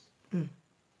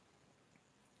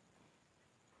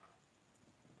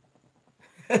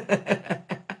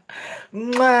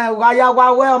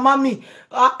 Well, mommy.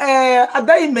 I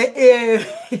don't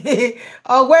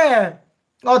aware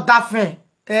or daffy.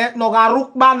 No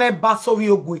garuk bane baso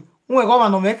yogwe. We go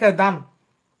no make a done.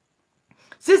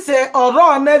 Si say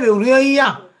or never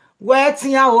real where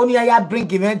tia only I bring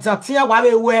him tia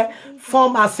where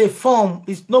form as a form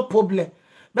is no problem.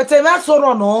 But if I so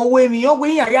no way me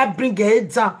I bring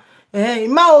it down.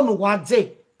 My own one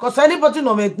day. Cause anybody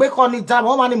no make back on it down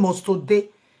one money must today.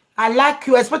 I like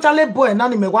you, especially boy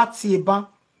and me what see ba.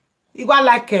 You got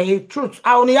like a truth.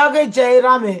 I only have a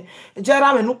Jerame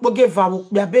no give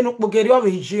out. We have been Bogerio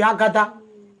with Agada.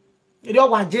 You don't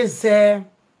want just say.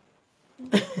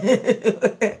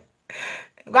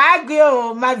 Why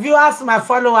go, my viewers, my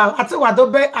followers? I think what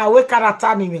do be away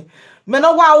character me. Me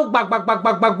no wa back.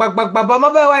 Mama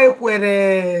be wa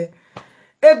ekwere.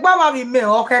 Egba ma mi me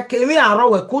okay kemi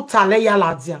aro we kutale ya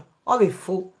ladia. O be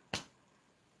fo.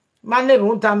 Mane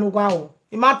run tanu wa o.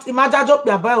 Imajajo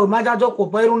pe aba o imajajo ko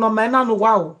pe irun no me na nu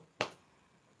wa o.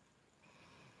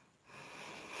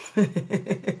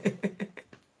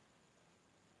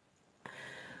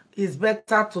 It's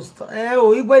better to stop.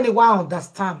 Igwe ni wa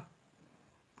understand.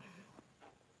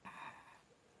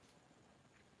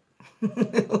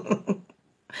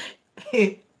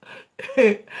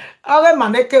 Awe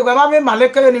maneke we ma me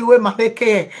maneke ni we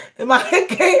maneke.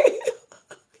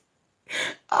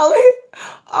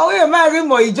 Awe ma ri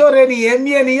mo Iyore ni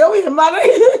emi ni yo we ma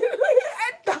re.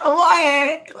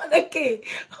 Maneke.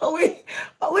 Awe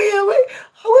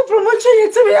promotion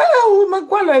yete me awe ma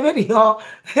kwalo e be yo.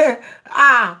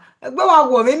 Gbe wa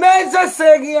wo mi me se se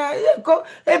ko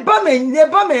e ba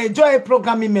me enjoy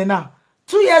program me na.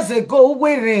 2 years ago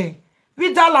we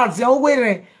we dollars ya we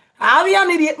ya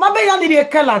ni ma be ya ni e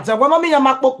kala ja wa ma me ya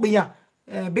makpok ya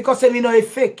because me no a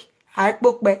fake I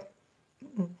pok be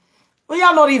we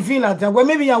are not reveal that we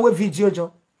maybe ya we video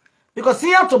jo because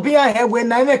here to be here when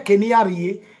na me keni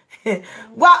ari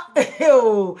wa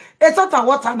it's not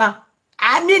what na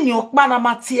I mean you pa na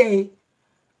matie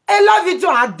la video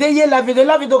a deye la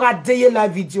video a deye la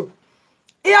video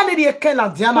Iya ni die kela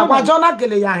Diana wa jona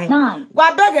gele ya he.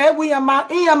 Wa beg we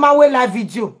yama we live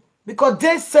video because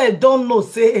they say don't know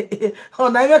say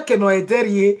on I make no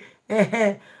ederi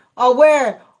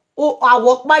owe o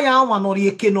awok pa ya wa no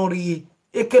ri ekenori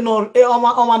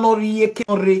o no ri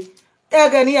ekenori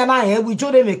ege ni na he we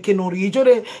jore me kenori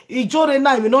ijore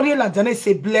na mi no ri la jana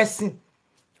say blessing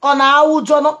ona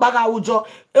awujo no paga awujo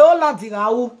e o la di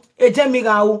awu ejemi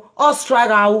ga awu Austria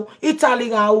ga awu Italy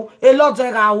ga awu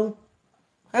London ga awu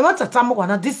I want to tell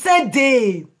you the same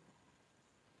day.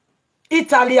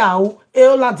 Italy awu,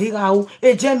 Holland awu,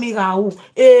 Germany awu,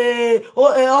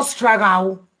 Austria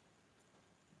awu.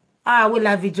 Ah, we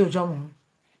la video jamu.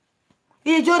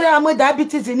 Ijore amo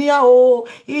diabetes ni ya o.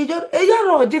 Ijore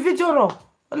yaro di video ro.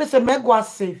 Ole se megwa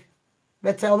save.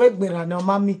 But I wait gbera na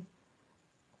mami.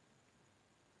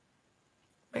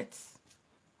 Bet.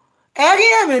 Eri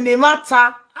eme ni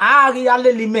mata, ari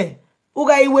aleli me.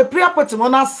 Uga iwe prayer point mo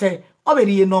na se.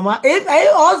 Obedi normal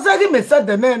ozegi me said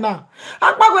the men na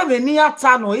akpagwe me ni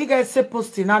ata no you guys say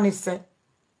posting na ni say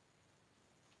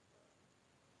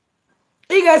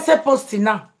you guys say posting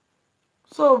na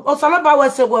so osalaba we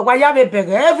say wa ya be beg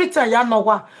every time ya no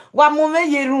wa mu me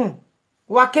yerun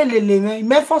wa kelele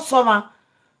me for summer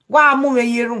wa mu me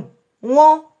yerun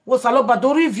won wo saloba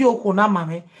do review ko na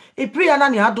mame e prayer na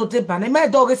ni adote ba me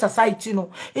dog society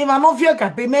no e ma no vie ka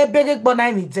be me bege gbo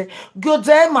na mi je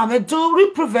gode mame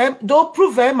do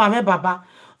prove mame baba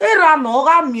e ra no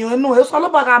ga mi enu e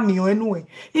saloba ga mi enu e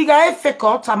I ga e fake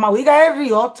o tama we ga e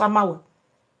ri o tama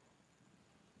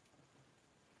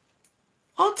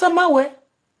we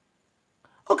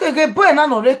okay ge boy na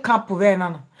no re camp we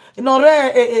na no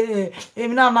re mi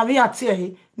na mi ati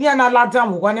e ni na ladan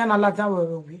wo ni na ladan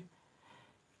we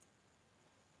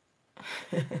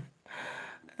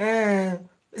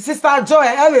Sister Joy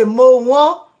ewe mo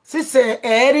won sise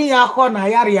eri yan ko na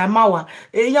yari amawa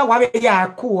eyan wa be ya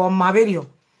ku o ma berio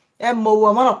mo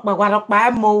wo mo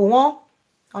pa mo won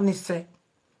oni say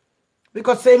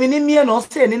because se mi ni mi no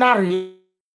say ni na re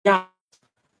ya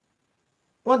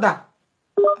wonder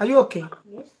are you okay?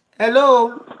 Yes.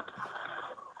 Hello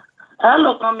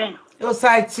come your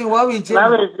side what we do?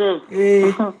 How is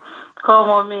it? Come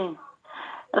on me.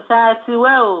 Society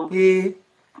well.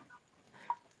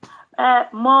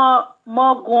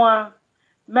 More gwan.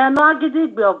 Me no agidi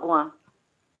gbe ogwan.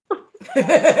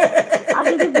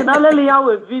 Agidi gbe na lele ya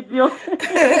we video.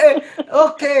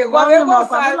 Okay, what we go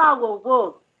say?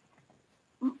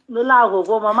 No la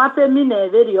go mama te mi na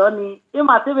very oni. E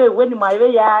ma te we ni ma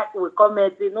we ya we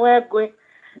comment no e going.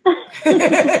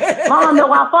 Mama no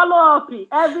wa follow up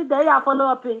every day. I follow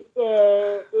up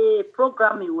a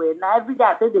program we na every day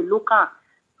I say the look at.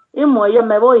 Imo ye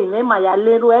mebo ime ma ya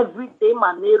leru every day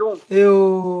ma leru.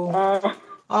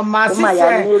 O ma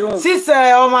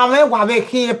sise o ma me wa be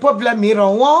kin problem mi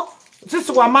ro won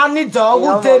sise wa ma ni do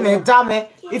wo de me da me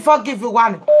I forgive you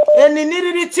one eni ni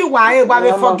ri ti wa e wa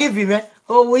be forgive me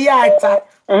o we ya ta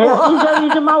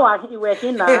ijo ma wa iwe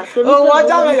kin na o wo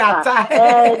ja me ya ta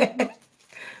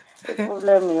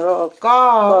problem mi ro ko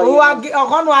o wa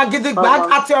okonu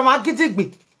agidigba ati o ma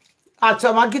gidigbi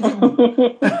Atoma gidi.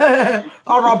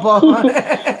 Orobo.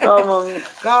 Oh, mommy.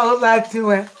 Go back to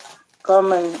it.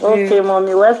 Come on. Okay,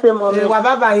 mommy. Where's the mommy?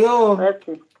 Bye yo.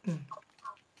 Okay.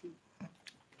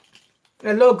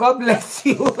 Hello, God bless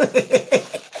you.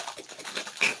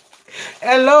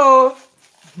 Hello.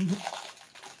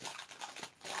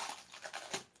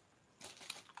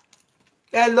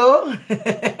 Hello.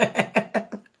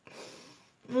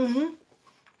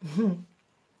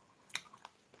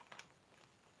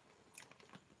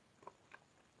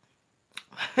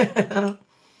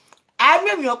 I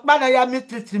mean your partner ya me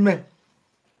treatment.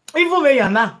 Even me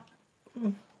yana.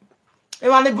 E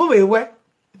wa ni buwe we.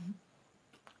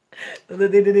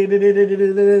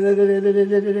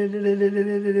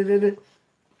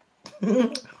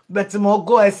 But mo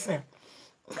go ese.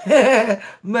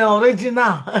 Me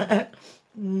original.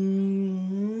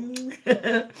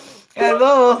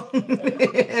 Hello.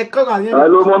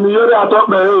 Hello, mommy. Iyore atop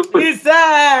me. He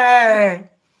said.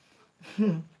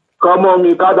 Come on,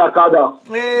 me, kada.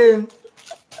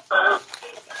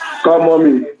 Come on,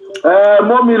 me.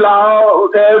 Mommy,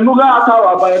 nuga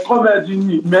atawa by comment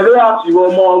ni. Mere ati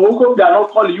wo mo nko bia no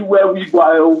call you where we go.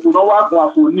 No wa go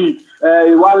for ni.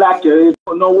 Wa like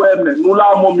no we me.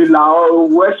 Nula mommy la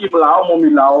worship la mommy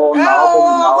la o.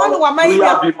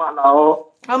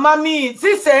 Mami,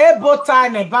 si se both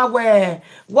time ba we.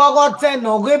 Wo go ten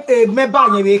no me ba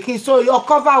yen we kin so your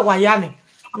cover wa ya ni.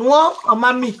 No, oh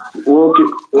mommy. Okay.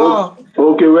 Oh.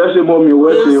 Okay, where's the mommy?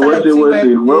 Where's the?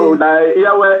 Well,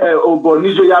 yeah, oh,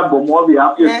 Bonijo ya bomo bi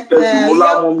after test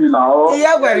mula mommy now.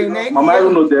 Yeah, where in Mama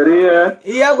you know there.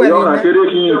 Yeah, where You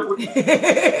in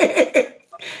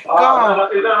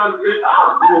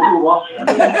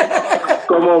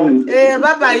Come on.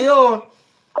 Baba yo.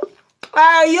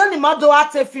 Yo ni mo do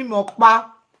ate film opa.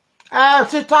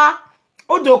 Tita,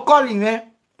 o do calling me.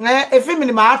 E film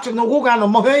ni ma atu no go ga no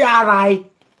mo he ya rai.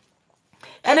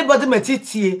 Anybody me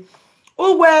titie.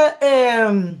 O we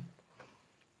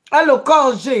hello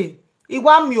cause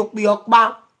iwa mi opi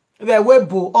opa. Be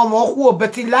webo omo ku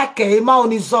obeti like e ma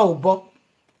oni so obo.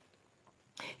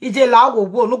 Ije la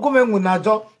wo no go me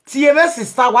ngunajo. Tie me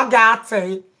sister wa ga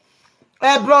ate.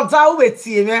 Brother we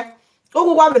tie me.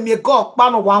 Ogu wa me go pa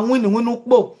no wa winu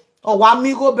po. O wa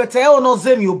mi go bete o no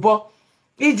zemi obo.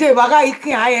 Ije baga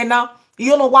ikin aye na.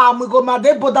 Iyo no wa mi go ma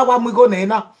de boda wa mi go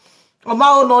na. O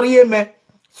ma o no rie me.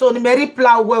 So ni me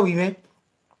reply we me.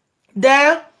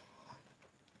 Then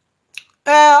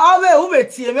ove ube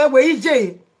tie me we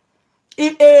ije.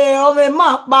 Ove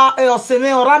ma pa o se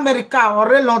me or America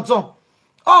or London.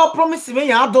 Oh promise me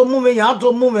ya do mu me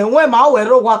we ma we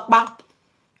ro wa pa.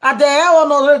 Ade o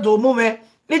no re do mu me.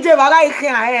 Ije baga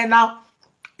ikin aye na.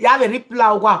 Ya be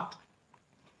reply wa.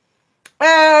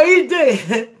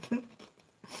 Ide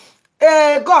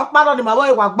go pa ni ma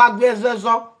boy wa gbagbe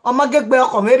ezo omo gegbe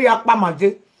oko meri apa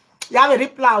maje ya be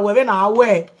reply we na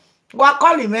we wa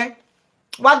call me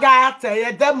wa ga te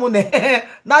ye demu ne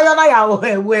na yo na ya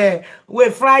we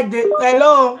Friday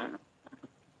hello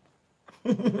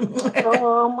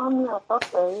Oh, mommy, I thought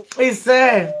so. he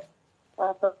said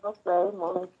I thought so,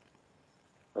 mommy.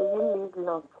 So you live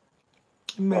long.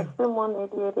 me Someone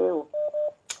idiot.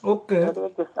 okay They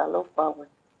just allow power.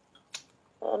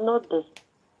 No,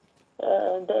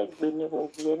 they bring you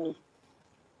over any.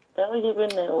 Tell even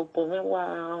the open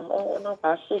wow, no,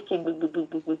 I shake it,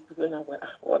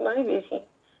 what I wish.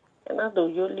 And I do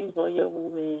you live on your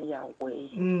way,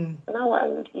 Yahweh. Now I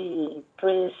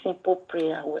pray simple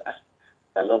prayer.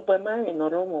 I love by my in a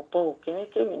room of Paul. Can I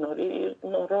give you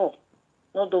no raw?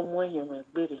 No, don't want you, my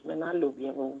baby, when I love you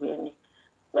over any.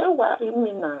 Well, what you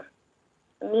mean now?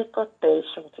 Nico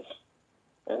something.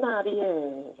 And I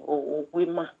hear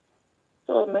women.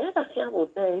 So, may I say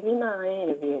about that? Even I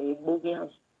have a boogian.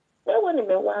 Well, when it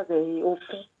was a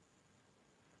open,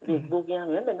 the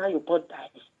boogian, and then now you bought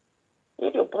daddy.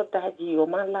 If you bought daddy, your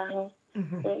man lying.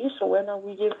 And you saw when I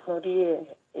will give for the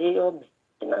air,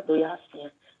 and I do ya see.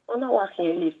 On a walking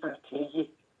elephant,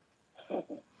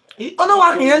 on a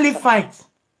walking elephant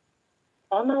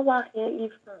on a walking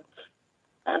elephant.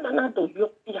 And I do your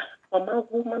pier, or my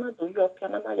woman do your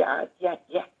piano, ya. Ya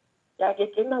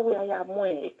get in a way I am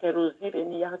more kerosene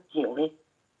in the artillery.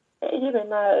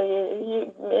 Even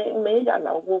I may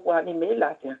allow one in May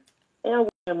Latin. And we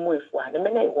am with one, and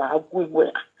many wild good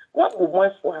way. What would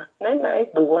one for? Then I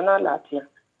do one Latin.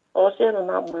 Or say, no,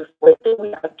 I'm with what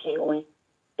we are killing.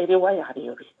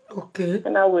 okay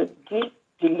And I will give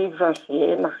deliverance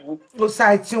here now. o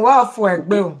site wa for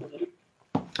egbe o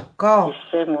go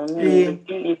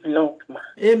Live long, ma.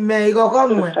 amen go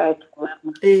come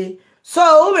so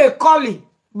who we call it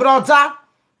brother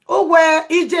o we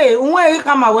ije unwe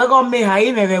ka ma we go me ha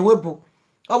ime we webo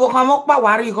obo kan mo pa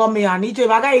wari go me ha ni je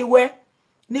baga iwe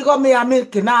ni go me ha me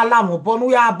ke na ala mo bonu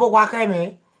ya bo wa ka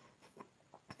me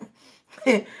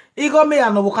igo me ha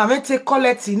no bo ka me te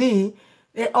collect ni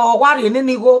o wari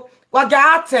ni go wa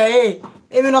ga ate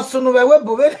emi no sunu we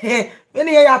webo we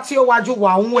ni ya ti o waju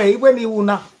wa unwe iwe ni wu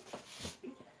na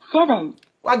 7,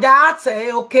 wa ga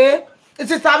ate okay it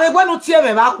is ame gwe no tie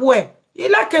me ba ku e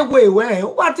ile ke we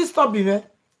what is stop me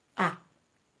ah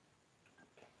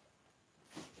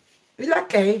ile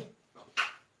ke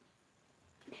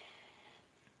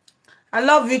I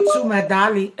love you too my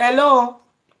darling hello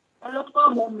Hello,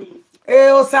 mommy.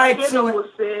 o side to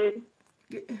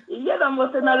Iye na mo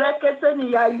se na rekete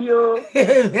ni ya yo.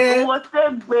 Mo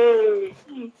se gbe.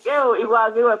 Ke o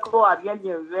iwa ge we ko ari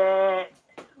ni ve.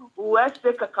 Uwe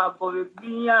se kaka bo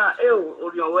biya o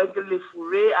ori o we gele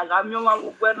fure aga mi o ma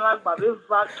gbe no agba be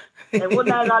va. E wo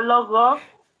na ga logo.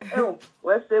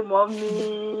 We se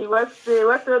mommy, we se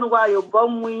no wa yo bo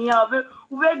mu yan be.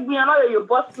 Uwe gbin na yo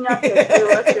bo sinya ke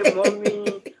we se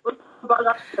mommy.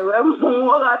 Baga se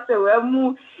we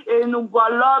mu enu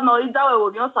gwala no idawe wo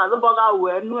ni o sa lo baga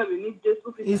we nu e ni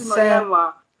Jesu Kristi no ya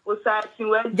ma o sa ti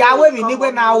we jawe mi ni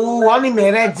gbe na wu won ni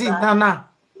mere di nana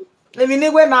emi ni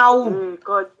gbe na wu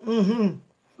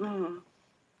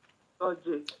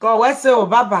ko we se o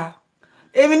baba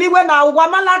emi ni gbe na wu wa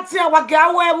malati wa ke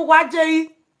awe wu wa je yi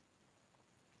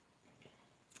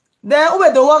de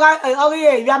ube do wa ori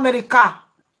e America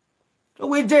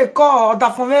we je call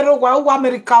da fonero wa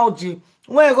America oji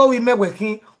when go we me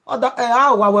working oda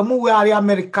wa we mu we are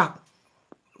America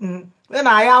when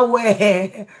I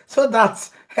aware so that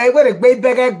hey we gbe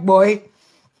big boy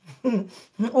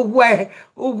ugwe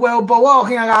obowo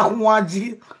hin ara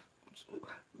hunwaji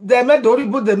de me dori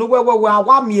bu de no we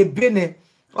wa mi ebene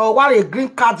o wa re green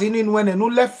card ninu ene no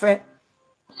lefe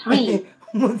 3,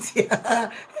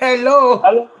 hello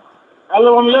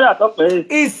Hello, mi yara to pe.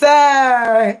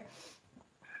 Isa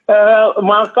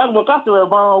Ma ka mo ka se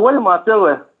ba we ma te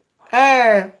we.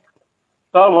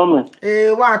 Ka mo mi.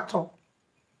 wa to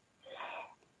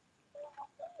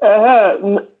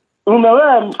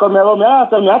Umewe komero me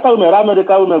ata mi ata me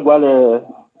America u me gwale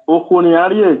okuni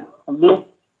ari e.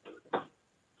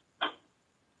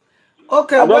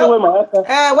 okay well we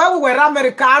were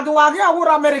America adu wa here we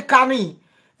Americani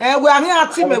we are here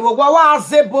ati me wa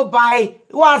zebo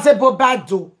bai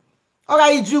do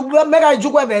oga iju mega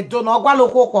iju we do no gwa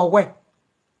loko ko we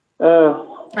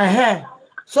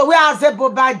so we are zebo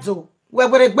bai do we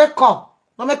were gbe ko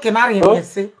no make na rin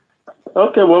yesi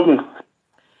okay mommy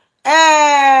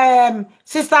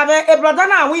sister me e brother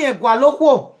na wi e gwa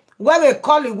loko we we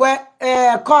call it we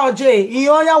call J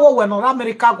iyan ya wo we no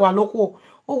America gwa loko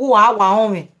ugu wa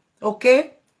home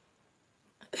okay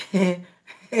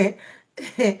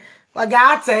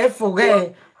wagate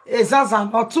fuge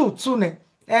Esan no tu ne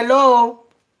hello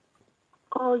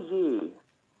call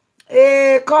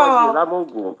ye call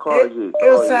Lamongo call ye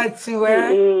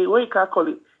we can call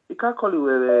it you can call it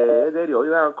where there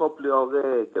you are couple of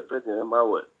the president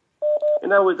mawe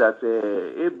in a way that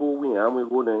able win and we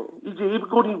go ije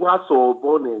go ni wa so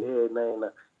born na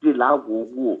je la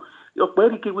wo your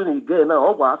query when again now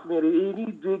or was me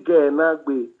any dig na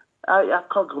gbe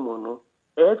akagomo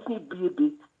eti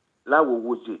bibi la wo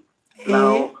woje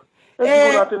now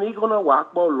eti gonna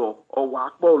work bolo or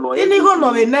work bolo inigo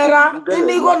no we nera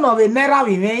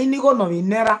we me inigo no we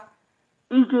nera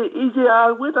ije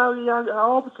we I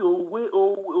hope to we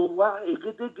wa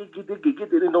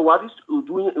egede no what is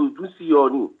do see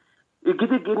on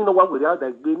egede no what we are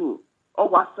that gbe or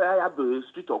was say ya be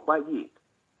street of by ye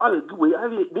all the way I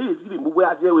be move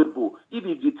where there we go if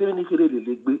you tell me fere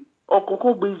le gbe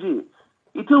okoko gbeje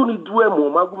ite oni du e mo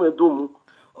magume do mu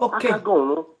okay akago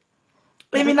no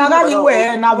emi na ga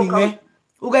iwe na we me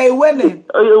uga iwe ne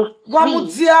wa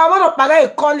mutia wa ro paga e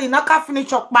calling na ka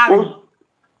finish up pare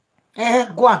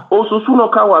gwa osusu no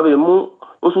ka wa be mu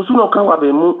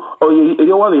oye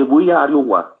ere wa be bu ya ari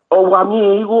wa owa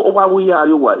mi igo owa bu ya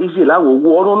ari wa ise la wo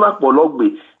wo na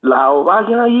pologbe la o ba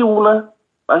ya yi una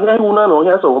no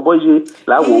ya so boy je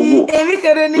la wo wo emi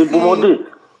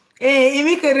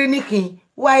kere niki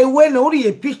wa iwe no ri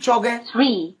e picture ge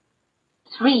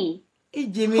 3,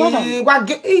 ijimi wa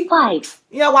ge 5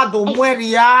 ya wa do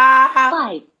mweri ya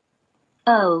 5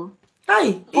 0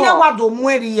 ai ya wa do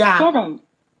mweri ya 7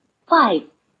 5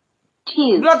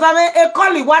 2 brother me e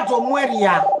call wa do mweri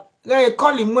ya e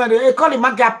call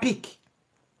maga pick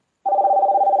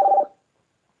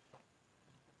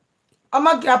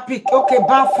amaga pick okay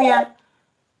bafia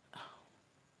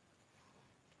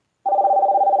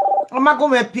amago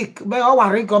me pick be o wa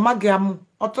ring amaga mu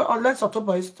let's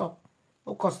auto stop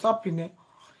o ko stop in it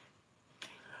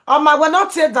we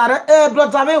not say that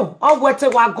brother me o wete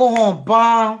wa go home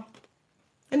ba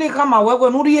ini kama we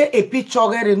nuri e picture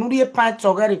gere nuri e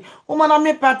picture gere o mana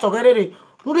me picture gere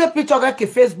nuri e picture gere ke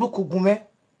Facebook gume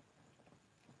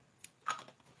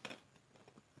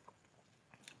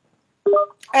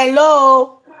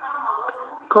hello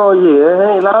call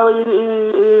ye la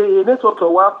network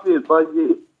wa fe ba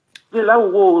ye la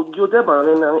wo yo de ba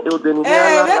na e o de ni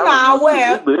na we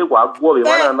gbe wa gwo be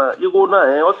na igo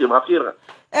na o ti ma fira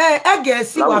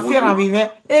egesi wa fira mi me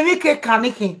emi ke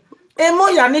kaniki emo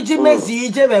ya ni jimezi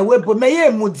ije be webo me ye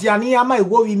mudiani ama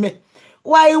iwo wi me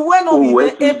wa iwe no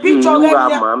wi e picture ge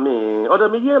ya mami o de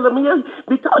me ye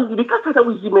bi ka ta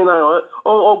wi jime na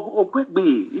o kwegbe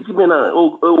jime na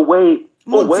o we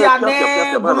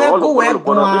mudiane go we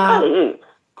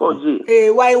koji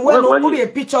wa iwe no uri e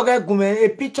picture ge gume e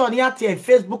picture ni ati e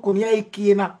Facebook ni e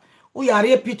kie na u ya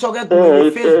re picture ge gume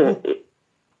e Facebook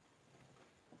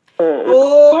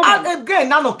oh again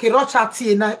na no ke rocha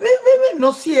ti na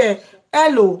no see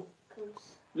hello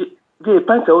je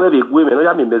panta o be gwe me no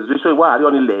ya me menstruation wa ari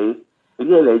oni le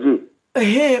eri ele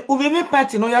je u be me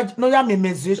party no ya me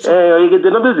menstruation ye de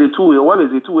no be ze tu wa be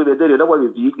ze tu we be there no wa be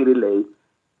bi kere le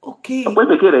okay o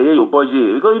pe kere ye yo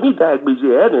boje because you need that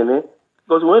gbeje nene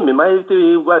because when me my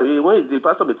three when the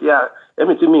pastor be here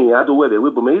everything me ado we be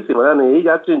bo me say na e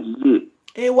ya change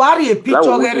ye wari e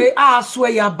picture gere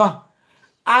aswe ya ba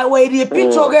I we the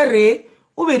picture gere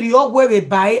u be ri ogwe be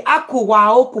bai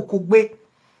akuwa okukugbe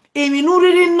Emi no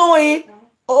really know e.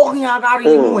 Okin agari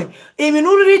no e. Emi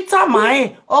no really tama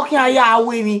e. Okin aya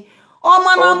awe mi. O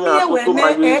mana mi we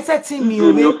ne eseti mi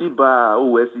o mi o si ba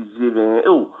o we si je me.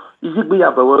 O, iji gbe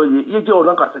ya ba wo ye je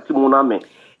ona ka seti mu na me.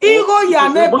 Igo ya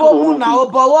nebo mu na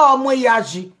obowo omo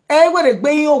yaji. Were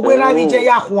gbe yin ogwe ra bi je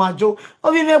ya hun ajo.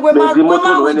 Obi me gbe ma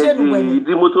wi je nu we.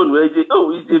 Di moto nu eje.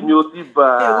 O ije mi o si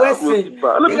ba. Mi o si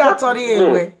ba. Iga tori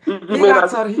ewe. Iga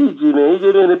tori. Ije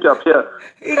me ne pia pia.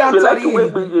 Iga tori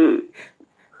ewe.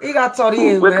 Iga tori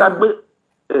ewe. We ka gbe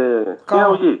ya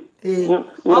oye.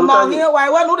 Mama mi wa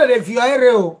we nu de fi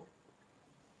ere o.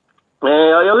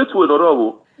 Oyo ri tu loro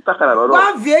wo. Takara loro.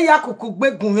 Wa vie ya kuku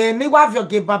gbegun me ni wa vie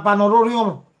ge baba no rori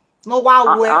orun. No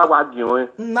wa we. Wa giun.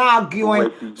 Na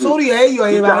giun. Sori e yo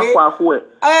e ba.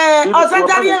 Ose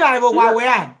tari e ba bo wa we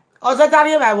a. Ose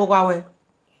tari e ba bo wa we.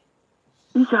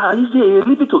 Ije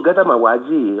live together ma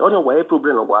waji. Onyo wa e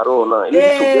problem no wa ro na.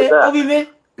 Live together. Obi me.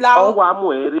 La o wa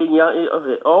mu ere yan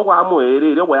o wa mu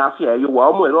ere re wa afia yo wa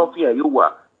o mu ere ofia yo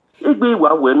wa. Egbe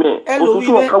wa we me.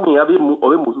 Otutu o ka wi ya be mu o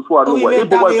be mu susu aro wa.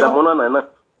 Ebo wa ta mo na.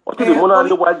 O ti be mo na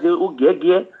le wa je o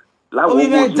gege. La wo. Obi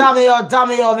me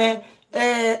dame yo me.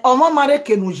 Ọmọ mare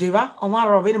kenu jeva, ọmọ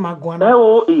robe ni magwana.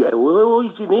 O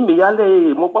iji ni mi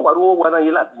yale mo pa wa ro wa na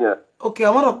ye lati yan. Okay,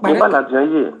 ọmọ ro pare. Mo ba lati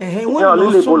yan ye. Ya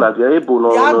le bo lati yan ebo no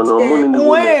mo ni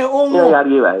ni. Ya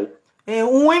ri ra e.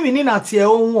 Unwe mi ni na ti e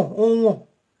ohun.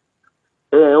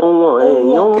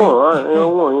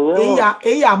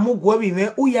 Eya mugwo bi me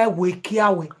uya we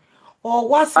kiawe. O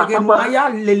wa sege no aya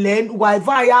lele wa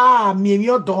va ya mi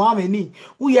odo ameni.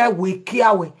 Uya we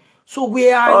kiawe. So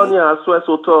we are on ya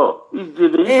so to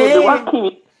ije wa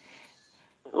kini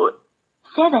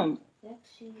 7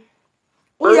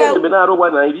 we are be na ro wa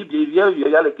na ibi ya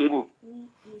le keni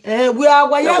we are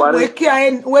wa ya we ki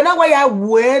we na wa ya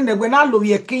we ne we na lo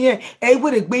ye kin e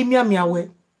we re gbe mi awe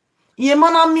ye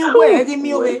mana mi we ri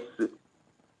mi we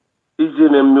ije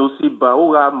ne mi o si ba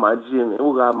o ga ma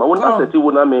wona se ti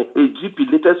wo na me a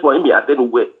GP latest one mi aten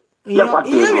we ya pa te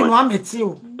ye no ameti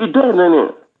o ide ne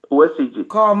Wesiji.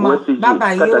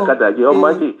 Baba yo. Kata je o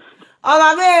maji.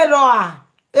 Ola me ro a.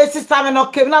 E sister me no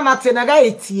kemna na te na ga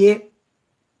etie.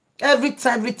 Every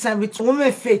time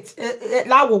women faith.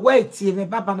 La wo we etie me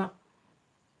baba na.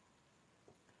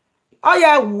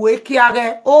 Oya we ki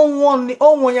are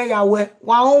o ya we.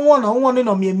 Wa o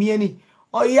no mi ni.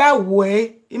 Oya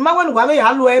we. Imagine wa me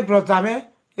ya lo e brother me.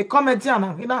 E comment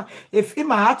na. Ina if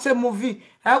him a ate movie.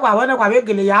 E wa we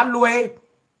gele ya lo e.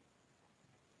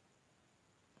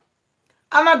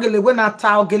 Amagele we na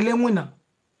ta ogele nwina.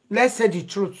 Let's say the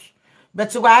truth.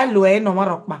 But wa lo e no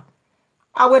marokpa.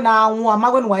 Awe na anwu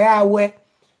amagwe wa ya awe.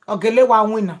 Ogele wa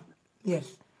nwina.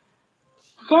 Yes.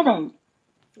 7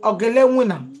 Ogele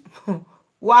nwina.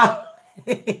 Wow.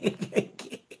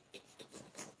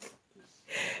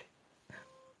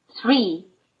 3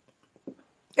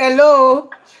 Hello.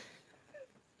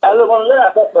 Hello,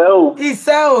 bonjour, papa.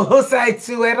 Ise o sai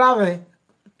tu era me.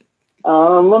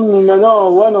 Mami,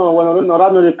 no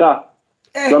rano de ka.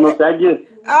 Dono sage.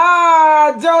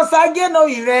 John Sage no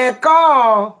ire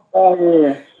ko.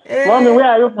 Mami, where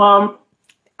are you from?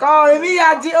 Ko emi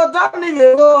ya ji o don ni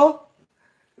le o.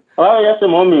 Oh, yes,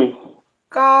 mommy.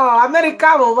 Ko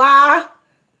America mo ba.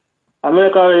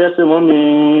 America, yes,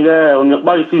 mommy. There, on your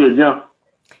body feel again.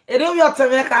 Ere o yo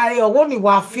teme ka e owo ni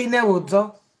wa fi ne wo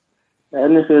do.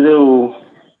 Any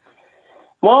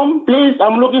Mom, please,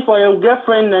 I'm looking for a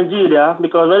girlfriend in Nigeria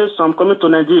because very soon I'm coming to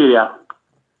Nigeria.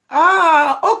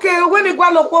 Okay. When you go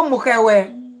look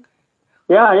mukewe.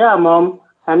 Yeah, Mom.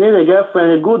 I need a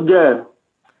girlfriend, a good girl.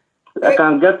 I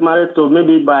can get married to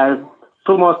maybe by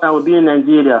 2 months I will be in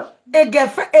Nigeria. A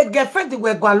girlfriend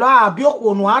we go lo abi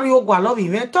okunu ari o go lo bi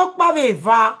me talk ba be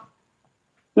va.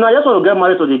 No, I just want to get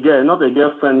married to the girl, not a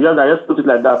girlfriend. I just put it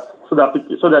like that so that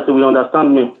they will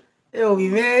understand me. We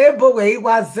may bo we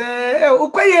was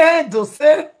ukweye do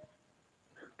say.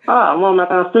 Mom, I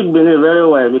can speak Benin very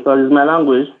well because it's my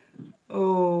language.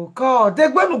 Oh, God, they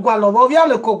go to Gualo, we are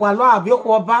the Cogualo,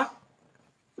 Abioba.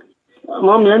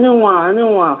 Mom, anyone.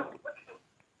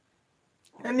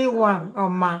 Oh,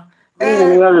 ma.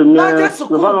 Not just to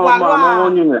cook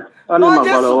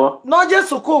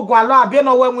Gualo,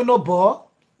 Abino when we no ball.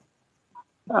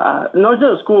 Not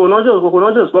just school, not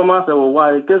just for myself.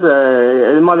 Why? Because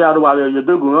mother out while you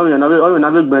do go on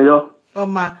another mayor. Oh,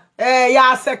 ma.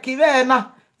 Ya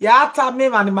sekivena. Ya ta me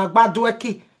mani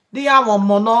magbadweki. Di ya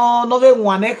mono no ve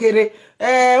wane kere.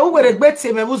 U were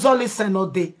gbeti me buzo listen no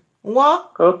day.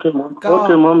 What? Okay, mom.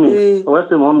 Okay, mommy. Where's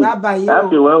the mommy? Bye bye.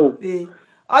 Happy well.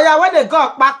 Oh yeah, when they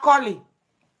go back calling.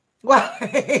 Wa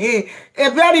e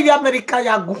very America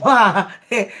ya gwa.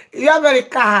 E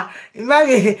America.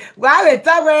 Imagine wa we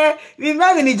ta we we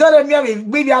maybe ni jore mi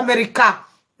we America.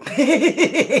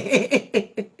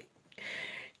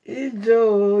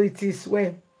 Ijo, it is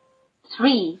well.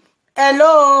 3,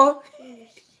 Hello.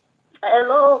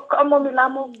 Hello, come on,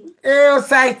 Milamu. O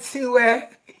site we.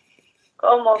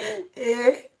 Come on.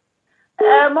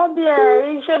 Mo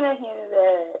bien, je me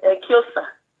Kiosa.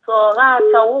 So, na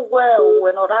ta ugwe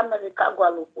we no America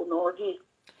gwalu kuno ri.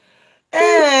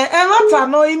 Mata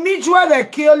no imijwe we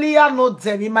kioli ya no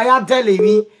demi ma ya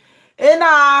delevi.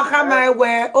 Na kama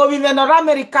we obive no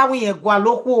America wi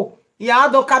gwalokwo. Ya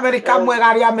do America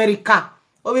mwegari America.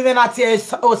 Obive na ti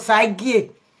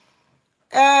osagie.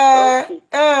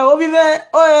 Obive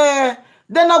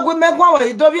de no gwe megwa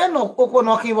we do bien no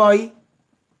okono kiwoi.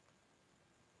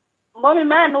 Mommy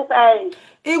man no kai.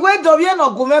 Igwe do bien no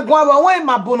gwe megwa we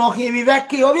ma bono kimi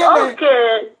veki obive.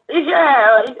 Okay.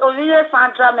 Oviye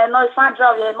Sandra me no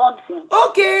Sandra we monthing.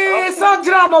 Okay,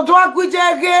 Sandra no do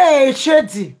agujege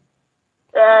shedi.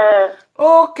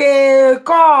 Okay,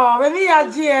 come, veni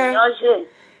agie. Oje.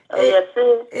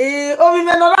 Yes. Obi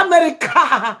me no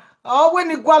America. Oh, when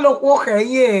you go look okay,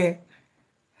 yeah.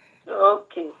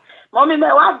 Okay. Mommy me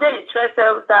wa dey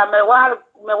interested that me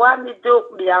wa ni do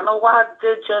me no wa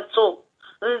dey just so.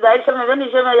 That is me when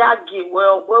you me ya give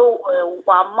well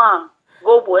wa man.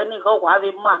 Go bo any go wa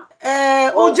be man.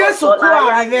 Ujesu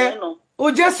kwa ave.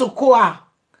 Ujesu kwa.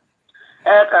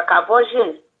 Kaka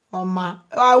boje. Oma.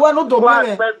 We no do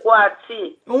me.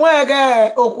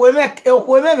 Nwege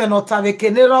okweme no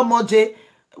tavekene romoje.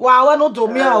 Wa we no do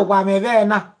me ogwa me be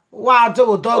na. Wa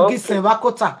do dog gisen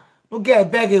bakota. No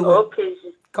get beg we. Okay.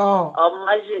 Ko.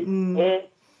 Omaje.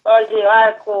 Oje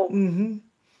wa ko.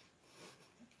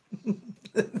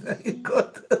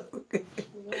 Good.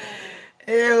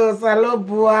 Eu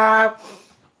salobua.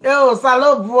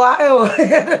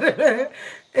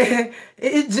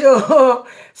 Ijo.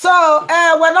 So,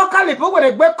 we no call it, we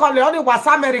gbe call it only was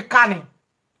American.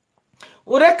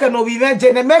 Ure ke no vive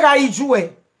jene mega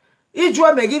ijue.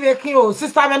 Ijue me give kin o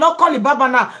sister me no call it baba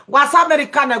na was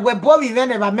American we bo vive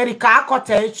in America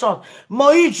akote shop.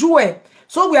 Mo ijue.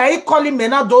 So we are calling me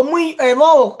na do mu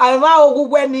emo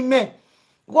ogugwe ni me.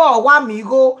 Wo wa mi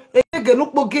go ege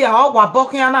nukpo ge a wa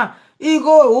bokin na.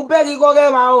 Igo ubegi go ge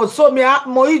ma o so me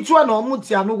mo ijue no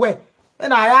muti anu we.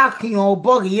 Na ya kin o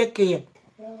bogi yeke.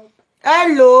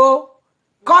 Hello.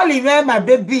 Call him my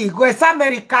baby. Go es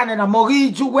American na mo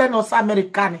ri ijue no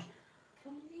American.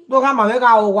 Do ga ma we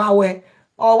ga o wa we.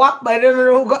 O wa pere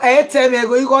no go me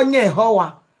go igo nye ho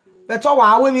wa. But o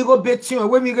wa we mi go betion,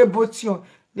 we mi go botion.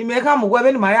 Ni me ka mo we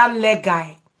be ni ma ya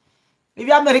legal. If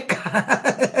you America.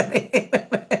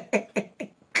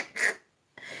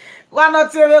 One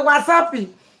tell me WhatsApp.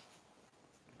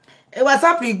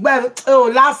 WhatsApp igba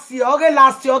last year,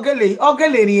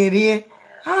 ogele ri.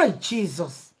 Hi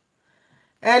Jesus.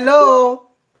 Hello.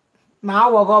 Ma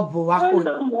wo go bo wa ko.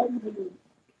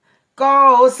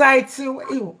 Go site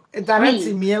you direct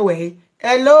me away.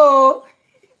 Hello.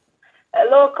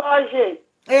 Hello, Koji.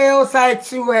 O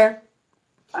site you where?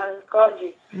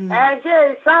 Koji.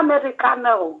 Je America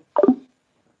no.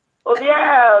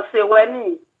 Obia se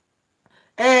weni.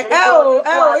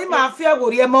 Ima afia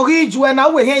gori e mori ijue na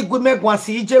we he igwe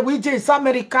megwasi ije we je is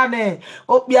American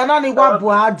opia na ni wa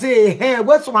bu ade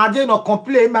we so ade no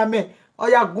complain ma me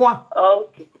oya gwa.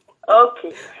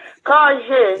 Okay.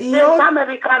 Cause is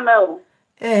American no.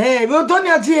 We don't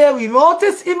ya je we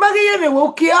motis imagi me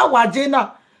wo ki awaje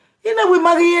na. Ina we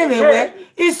magi me we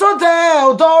iso de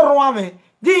odo ro ame.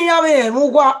 Di ya me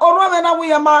mu gwa oro me na we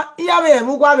ya ma ya me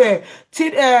mu gwa be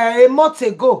a month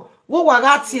ago. Wo wa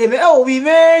ga ti eme we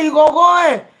me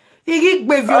igogo igi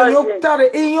gbevio lo tare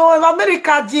iyan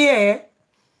America je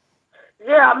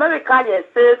America ye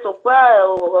se so pe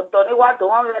odo ni wa do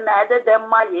won na de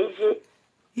ma ye je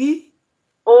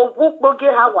ogun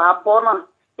poge ha wa bo na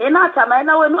ina chama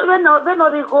na we no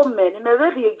ri go me ni me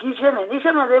we gije me ni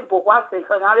je me bo wa se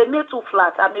kan ale me 2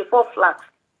 flat and me 4 flat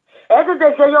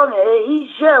de je yo me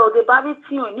ije o de ba bi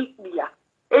ti o ni pia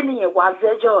eni wa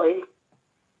zejo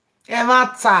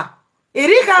mata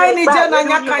Erika ni je na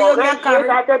nyaka yo nyaka.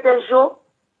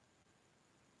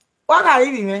 Wa ga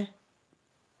ibi me.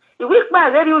 Iwi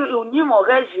pa very uni mo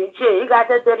ga jeje, iga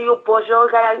tete ri bojo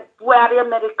ga wari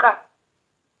America.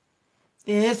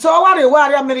 So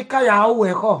wari America ya o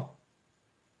we ko.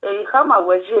 Kama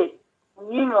weje,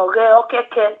 uni mo ga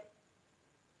okeke.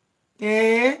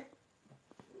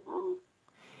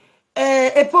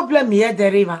 A problem here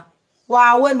deriva.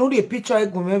 Wa we no the picture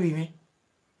egun me bi me.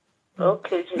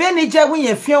 Okay. Veni je wi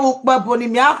yen fi o pa bo ni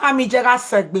mi aka mi je ga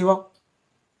segbe wo.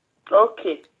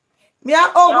 Okay.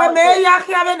 Mia owe me ya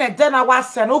kia be ne dena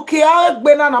wase no kia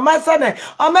egbe na ma se ne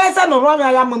o me se no ro mi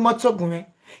aya mu moto gun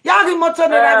ya ri moto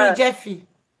ne ra mi Jeffy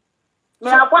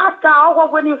me akwata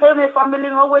ogwo ni he me family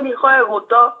ogwo ni ko e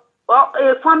goto o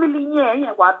e family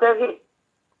yen wa bere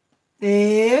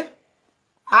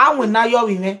awun na yo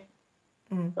wi me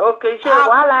okay she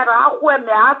wala ra akwe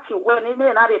me ati we ni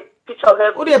me na de picture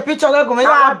he o de picture he gun me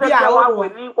ya bia o we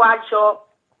ni kwa sho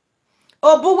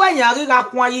obu wa yan ri ga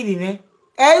kun ayi ri me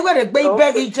we de gbe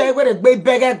ibegi je we de gbe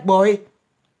ibege gbo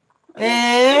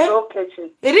okay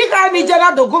she iri ka ni je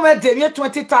na document e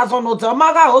 20,000 no to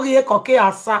ma ga ori e koke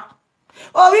asa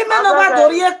o wi me no ga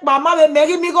dori e pa ma be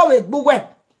meri mi go we gbuwe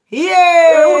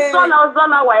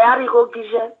Usola wa yari go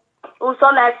gije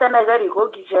usola SMS ri go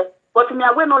gije but me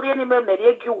agwe no ri ni me meri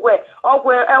egi we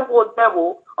ogwe ewo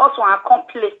dewo oso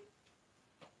accomplish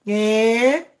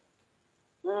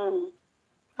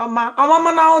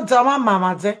Ama na o da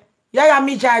mama ze ya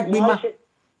mi ja agbima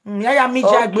ya mi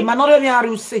ja agbima no re mi ari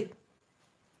use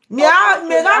me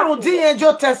ga ru di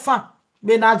ejo tesan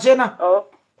be na jena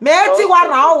me ti wa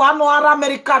na o wa no ara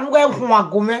American we hu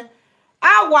agume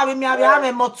agwa mi abi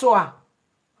ame moto a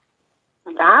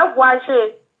agwa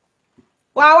she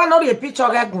wa no re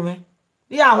picture ga gume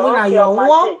ya hu na yo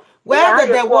won we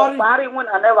de worry pari hu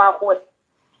na never ho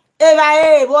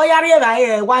bo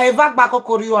yari wa eva gba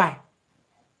kokori wa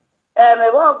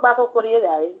me bo gba kokori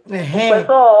dai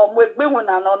so mo gbe hu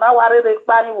na no na ware re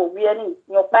pa ni wo wi ani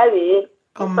yo pa le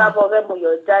pa bo be mo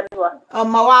yo jani wa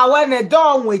wa we ne do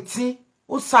onweti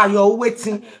usayo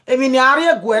wetin emi ni ari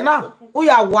egwe na u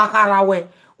ya wakara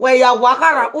we ya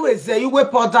wakara u eze iwe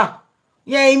poda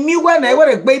ye mi we na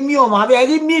we gbe mi o ma be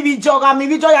ri mi bi jo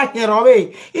ya kero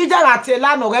we ija ga te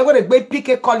la no we gbe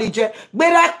pike college gbe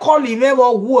re colli me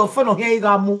wo wu ofo no he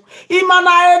ga mu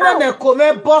imana ene ne ko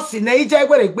me boss na ija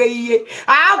we gbe iye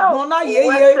agbon na ye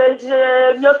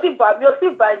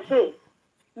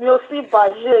mi o si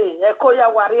baje e ko ya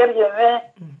wari ye me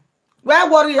we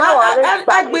worry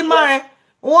agbe ma e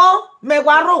won me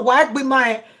wa ro wa agbe ma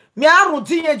e mi arun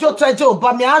ti yen jo teje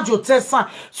oba mi ajo tesan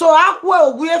so akwe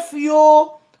owu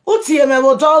efio uti e me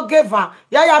bo do geva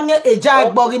ya mi eja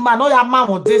egbori ma no ya ma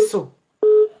won deso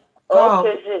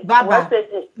baba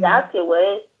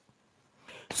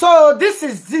so this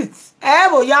is it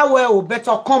bo ya we o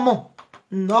better common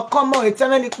no common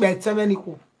etemeni pe etemeni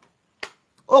ko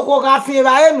oko ga fi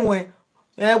ra enu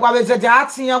gwa be je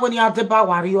ati yan woni ate ba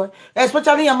wari o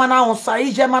especially yan mana onsa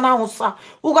ije mana onsa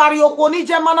ugari oko ni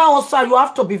je mana onsa you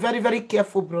have to be very very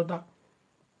careful brother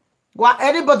gwa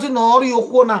anybody no ori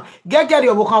oko na gegeri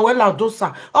obo kan we la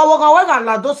dosa obo kan we ga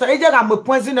la dosa ije ga mo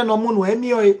point in no mu no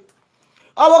emi o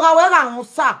obo kan we ga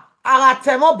onsa ara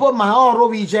temo bo ma oro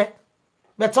wi je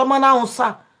beto mana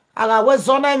onsa ara we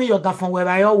zona emi yo da fon we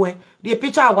ba yo we the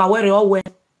picture agwa we re o we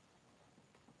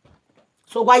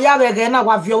so gwa ya be na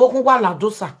gwa vi owo kun gwa la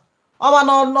dosa o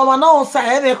ma no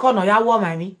sa e be ko no ya wo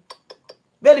mami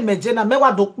be me je na me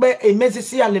wa do pe emezi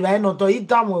si ale ba no do i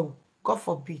down God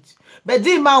forbid but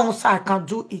di ma on sa I can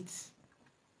do it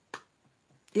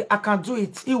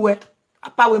iwe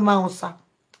apa we ma on sa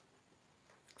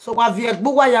so gwa vi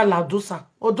egbu gwa ya la dosa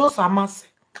o dosa ma se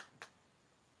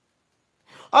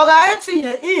oga eti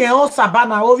iye o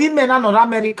sabana o vi me na no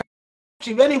America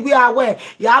chiveni we awe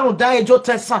yaru da ejo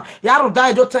tesan yaru da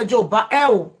ejo tejo ba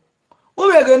o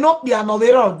we no pia no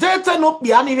vero dete no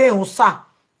pia ni ve unsa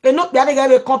e no pia ni ga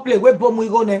be complain we bo mu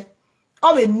igo ne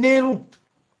o we neru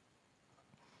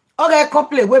o ga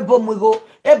complain we bo mu igo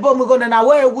e bo mu igo ne na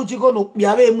we ewuji go no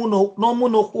pia we mu no mu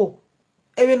no ko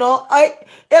e no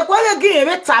e kwa le gi e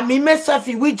be ta mi me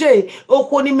selfie wije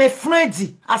okwo ni me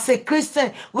friend as a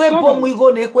Christian we bo mu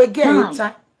igo ne kwe ge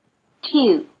eta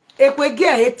e kwe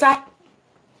ge eta.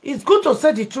 It's good to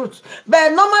say the truth. But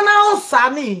no man now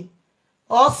sani.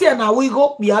 Or see na we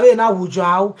go be ave na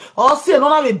wujao. Or see no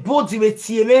na be body we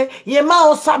tie me. Ye ma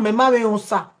onsa me ma me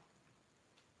onsa.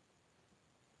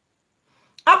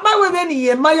 Apa we be ni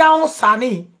ye ma ya onsa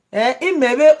ni.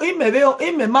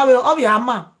 Imebe ma we obi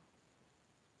ama.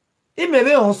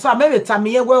 Imebe onsa me be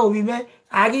tami ye we obi me.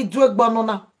 Ari du egbo no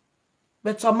na.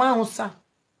 But ma onsa.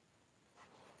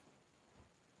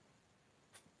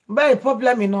 Be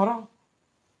problem in oro.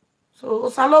 So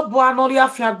salo bo anori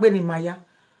afia gbe ni maya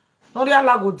nori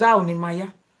alago down ni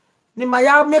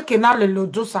maya make na le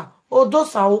lodosa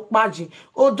odosa okpaji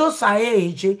odosa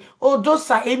eje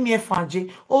odosa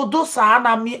emiefaje odosa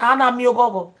anami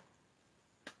ogogo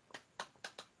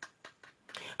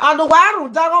anu waru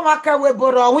dago makewe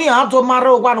boro wi an to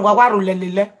maro gwa nu waru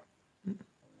lelele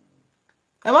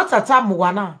e mo tata mu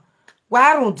wana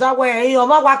waru dago e o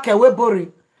ma wa kewe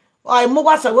bore ai mo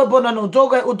gwa se we bono no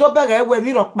doge udobege we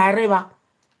mi ro pare ba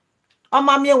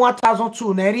Ama mi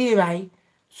 1002 na ri right.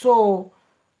 So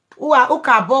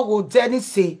uka bogo deni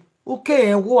say uke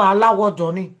enwo alawo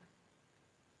doni.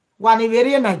 Wani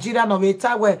veri Nigeria no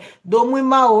beta we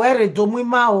domwima o ere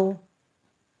domwima o.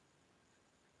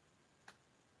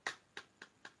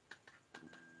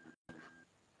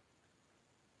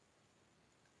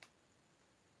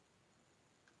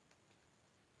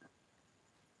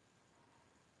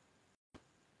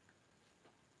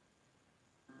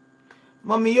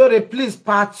 Mommy Iyore, please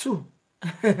part 2.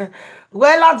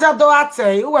 Well, I just do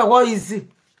ate. What easy?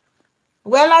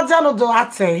 Well, I just do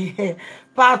ate.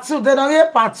 Part 2. They don't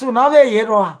get part 2. Now they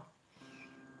hear one.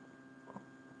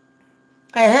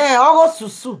 Ogo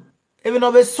susu. Even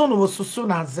though we soon was susu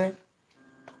naze.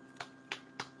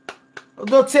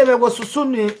 Don't tell me was susu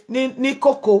ni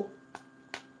cocoa.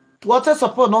 Water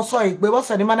support no so it. But what's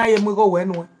the man I am go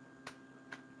when?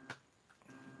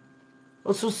 O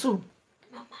susu.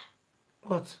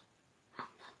 What?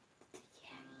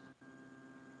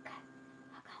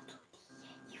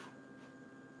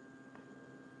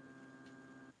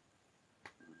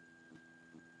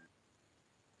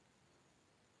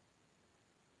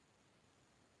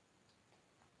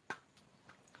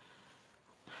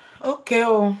 Okay,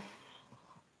 oh.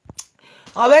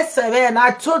 Always seven.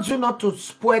 I told you not to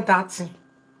spoil that thing.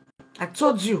 I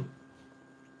told you.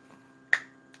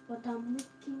 But I'm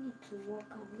making it to work.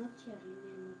 I'm not hearing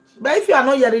anything. But if you are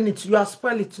not hearing it, you are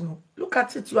spoil it. No. Look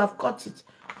at it. You have cut it.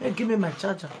 Hey, give me my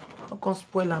charger. Don't come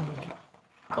spoil them again.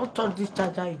 Don't touch this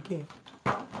charger again.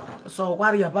 So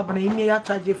worry about me. You need to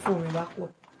charge your phone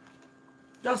backward.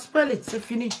 Just spoil it. C'est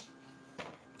fini.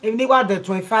 If you want the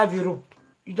 25 euro,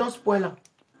 you don't spoil them.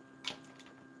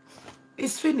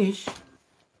 It's finished.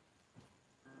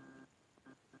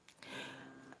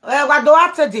 What do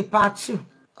I tell the party?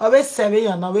 Always say,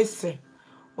 and always say,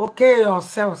 okay, or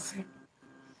say.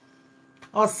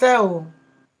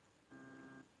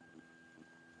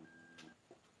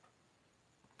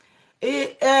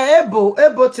 Ebo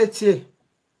tete.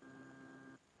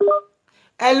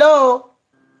 Hello.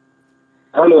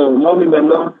 Hello, mommy,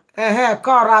 Melo.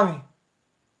 Call Rami.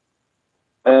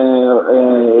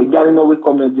 Gary no we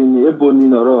comment in Ebo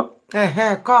Nino.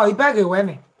 Call, you beg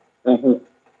when.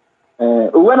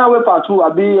 When I went part 2,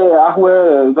 I'll be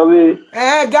ahwe the way.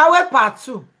 Gawe part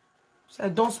 2. So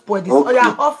don't spoil this. Okay. Oh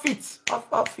yeah, off it.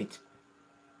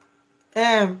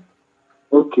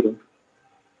 Okay.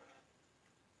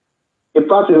 A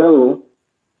party level.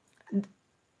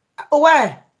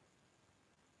 Where?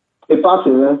 A party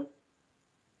level.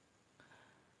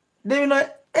 Do you know?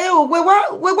 We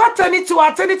what turn it to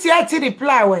I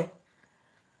reply where?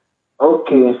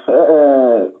 Okay.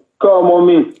 Call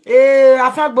mommy.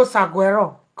 I feel go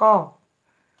Saguero. Call.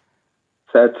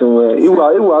 Certainly. It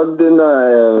was then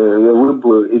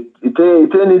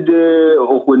it any day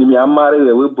when me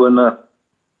marry we bona.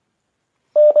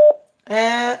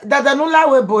 Dada no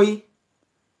lawe boy.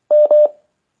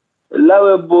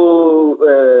 Lawebo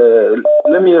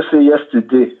let me say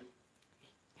yesterday.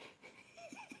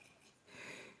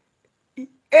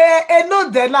 No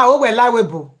de na o we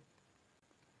lawebo.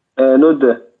 No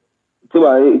de.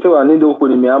 Tiwa need to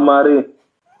when me marry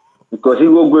because he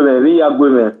go we ya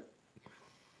go.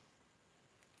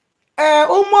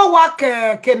 Umo wa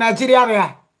ke Nigeria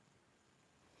rea.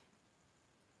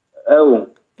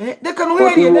 De kan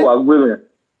we ri de. Wa gbe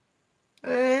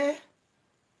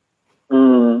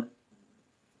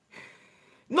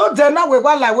No de na we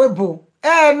wa la we bo.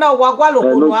 Na wa gwa lo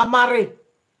ko amare.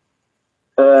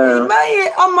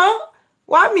 Mai oma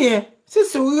wa mi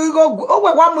sisi we go o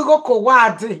we wa mi go ko wa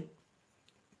ade.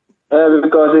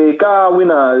 Because he can't win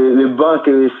the bank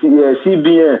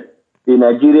CBN in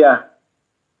Nigeria.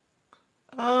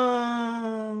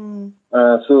 So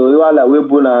you are like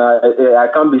I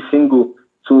can't be single,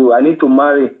 so I need to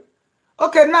marry.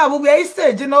 Okay, now we are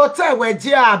stage in hotel where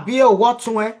Jia be or what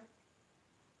way?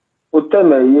 Hotel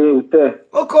me hotel.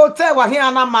 Okay, hotel where he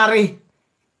ana marry.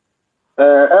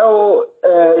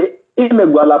 If me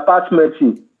go apartment,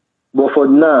 but for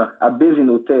now I base in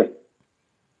hotel.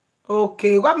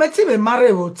 Okay, what makes me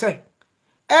marry hotel?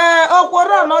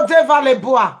 Okoro not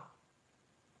available.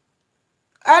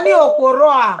 Any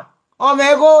okoro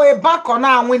omego e back on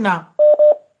our winner.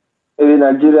 In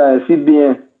Nigeria,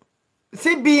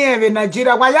 CBN in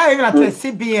Nigeria, why are you not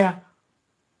CBN?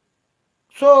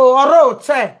 So, oro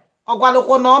hotel,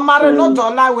 ogwaloko no marry no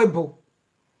dollar webo.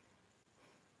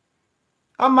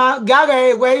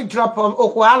 Gare where drop on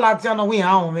Okwala Tiano we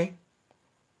home me.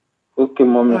 Okay,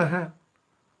 mommy.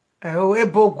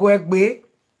 Ebo gwegbe.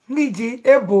 Niji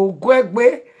ebo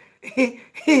gwegbe.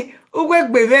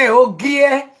 Ugwegbe ve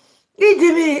ogie.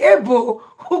 Niji mi ebo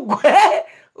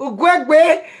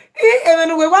Ugwegbe.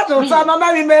 Even we want to turn on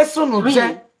me mesunu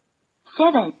je.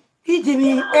 7.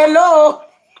 Ijimi, hello.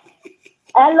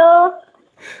 Hello.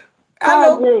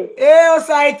 Hello.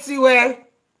 Osaiti we.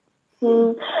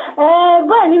 Boy,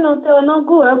 you know, no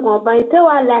go egun ba ite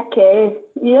wa like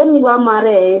ye mi wa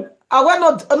mare. Awe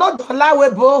no dollar we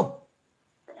bo.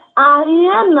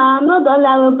 Yeah, no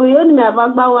dollar we bo ye ni me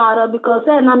bagba wa ro because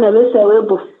na me be se we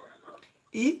bo.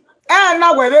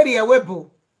 Na we be re we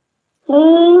bo.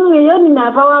 Ye ni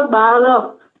me ba wa gba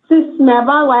ro. Sis me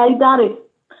ba wa idare.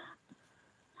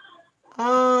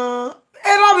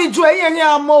 Era bi ju eyen ni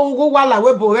amo ugu wala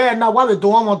we bo na wa be do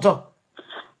won mo to.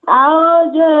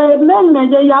 Je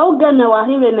men je ya o gene wa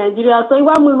hiwe Nigeria so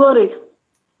iwa mu gore.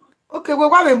 Okay, we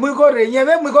wa be mu gore yen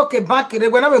be mu go ke back re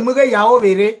we na be mu ge ya o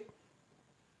bere.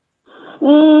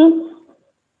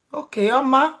 Okay,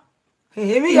 oma.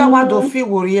 Emi ya wa do fi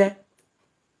wori e.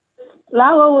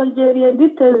 La wo je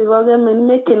details wo ge men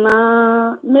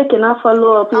make na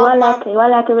follow up wala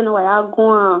ke we no wa ya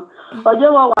gun.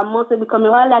 Ojo wa mo se become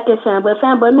wala ke fine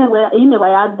boy me we wa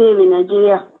ya dey in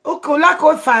Nigeria. Okay, la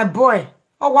ko fine boy.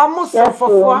 Oh, one more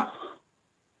for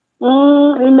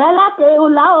remember ke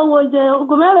ula owo je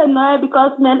ogumere no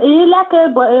because men e like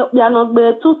ya no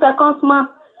gbe 2 seconds ma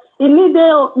e need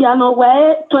ya no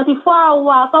we 24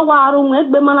 hours so wa run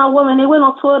egbe mana wo men we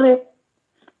no tore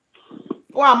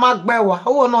wa ma gbe wa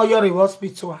owo no Iyore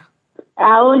hospital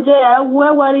o je we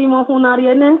wari mo funari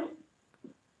ene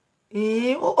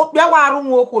o bia wa run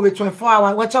wo ko be 24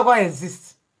 hours we go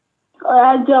exist.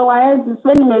 Ajo wa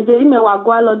spend me je me wa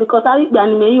gwa lo because ari gba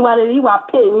ni me yi wa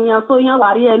pay ni yan so yan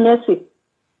wa ri MS.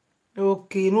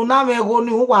 Okay, no na me go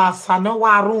ni wa sa no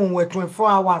wa run we 24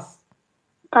 hours.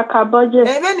 Kaka budget.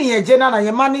 Be ni ye je na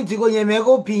ye manage go ye me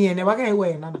go pin ne wa kan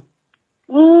we na.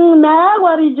 Na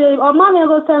wari je o ma me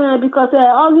go tell me because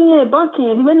all ni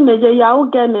banking even me je ya o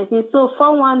get me so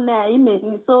 419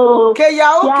 me so ke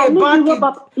ya o ke banking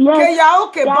ke ya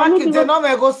o ke banking je no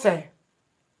me go say.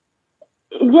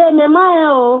 Je me ma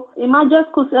o imagine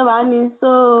school server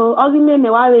so ogime me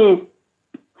wa we.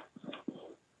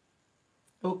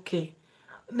 Okay.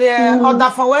 The other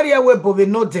for where you we bo be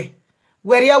no de.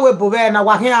 Where you we bo be na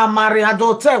wa here marry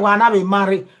adote wa na be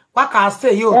marry. Wa ka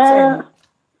say you tell.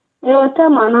 Eu te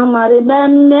mana marry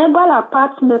ben me go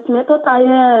apartment me to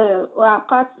taye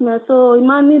apartment so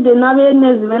imani de na be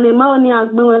nezwe ma oni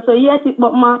agbe so yes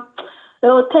but ma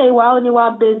eu te wa oni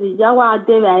wa busy ja wa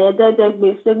de ya de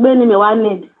gbe se gbe ni me wa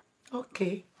need.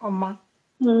 Okay, oma.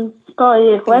 Go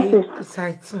ye what is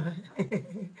site.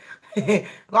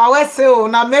 Go we say o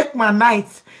na make my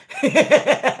night.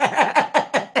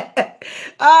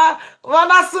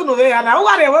 Wana sunu we na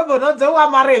wa re we bo no do wa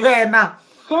marry we na.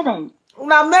 7.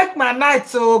 Una make my night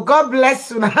so God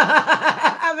bless you.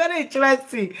 Very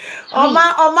interesting.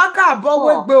 Oma ka bo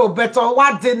we gbe o better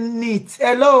what they need.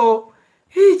 Hello.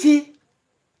 Hiji.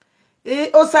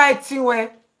 Osaiti we.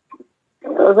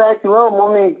 Osaiti we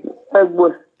mommy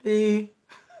egbo.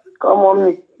 Come on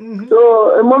me.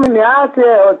 So mommy ni ate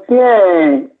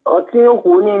oti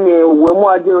oku ni we mu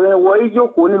aje wo ijo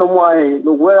ku ni no mu ahe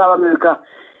no we America.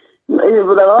 E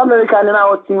bu da America ni na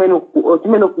oti menu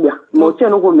ku ya. Mo che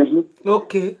no go mehi.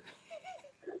 Okay.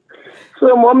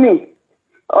 So mommy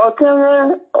okay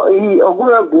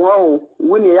ogura gun o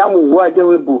we ni ya mu wo aje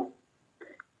we bu.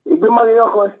 Igbe ma yo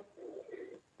ko.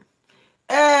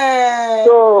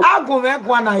 Agun me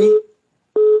gwan na yi.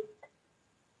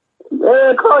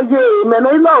 Koje me no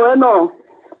ilo we no.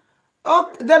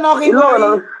 Okay, then no ilo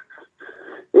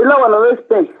wa no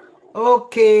respect.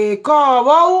 Okay, ko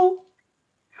wo.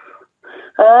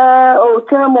 O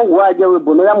tell mo wa je we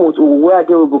bo no ya mo wa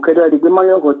je we bo kedo de ma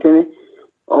yo ko tene.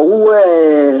 O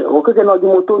we o keke no di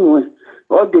moto nu.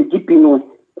 O de GP nu.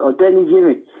 O de ni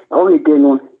jere. O le de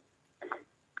nu.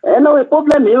 No a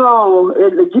problem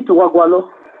le GP wa gwa lo.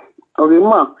 O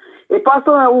ma. E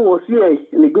pastor wo si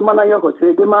le gbe mana yo ko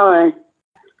se gbe ma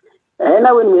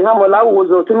na we ni ha mo la wo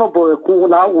zo ti mo bo ku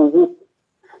la wo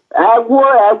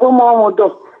agwo mo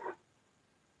do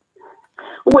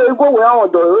we go we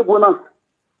on do we bo na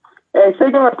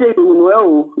se je ma te du nu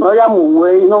o no ya mu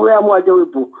we no we mu aje we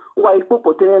bo wa ipo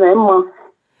potere na mma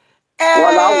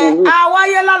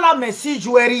awaye la message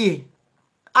weri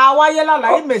awaye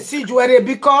la message weri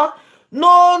because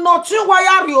no ti wa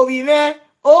ya ri obi me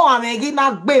o amegi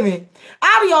na gbe me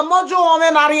ari omojo won me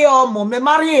na ri omo me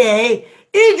mari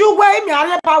ijugwe mi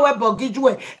are power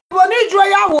bogijwe bo ni ju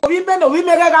ya wo bi me no wi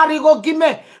me ga ri go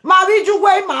gime ma bi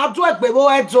jugwe ma atu egbe bo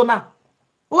ejona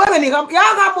we me ni ya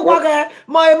ga mu kwa ge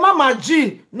mo mama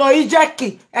ji no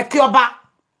ijeki ekioba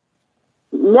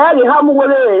nyari ha mu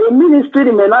wele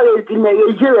ministry me na ye me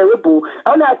ejere we bo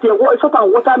ona ate sort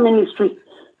of water ministry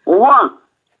one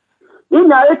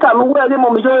ina eka mu we mo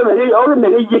mi jo me o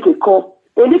me je ke ko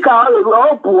edi ka o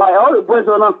bu wa o bu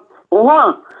zo na o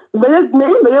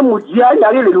me mu dia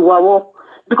ya le lu wa wo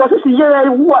because si je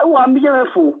wa mi je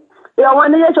fu e wa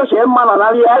ne ye church e ma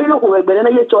na ya ri ko egbe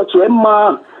ne ye church e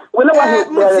ma we le wa he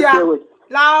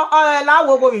la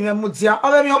wo bo mi me mutia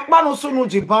o be mi opa no sunu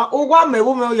jiban o wa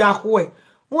mewu me ya ko e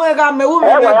won ga mewu me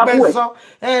gbeso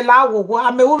la wo go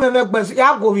amewu me gbeso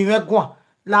ya go mi me gun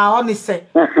la oni se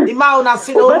ima ona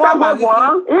si no wa ma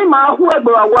ima hu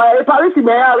egbe wa e Paris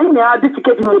me ya ri me a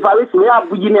ticket me Paris me ya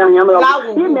buji me anya me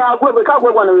me a go be ka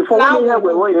go na me fo won ni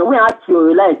egbe wo we a ti o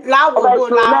like la wo go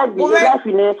la wo me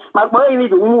ni ma gbo yi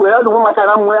du mu we do ma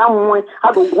tara mu amu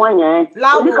a do gun anya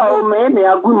ni ka o me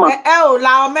a gu ma o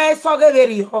la o me so ge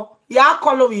veri ho ya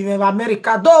kolo mi me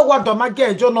America do wo do ma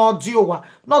ge jo no di o wa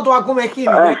no do agun me ki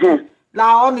mi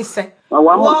la oni se wo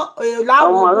la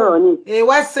wo e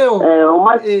we se o o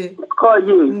ma call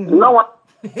you no one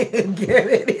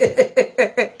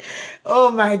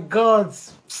oh my god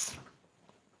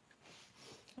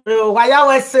why ya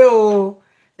we se o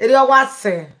eri o wa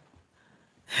se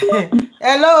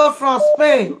hello from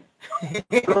Spain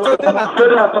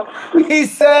he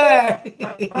said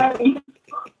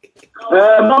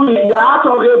mommy, you have to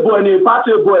get born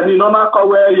party born no man call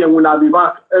where you will be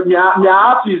man. Me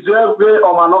have to reserve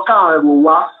on my no can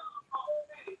wa.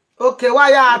 Okay, why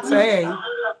you at say?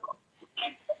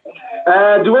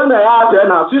 The one I have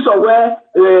na so where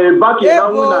back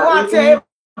in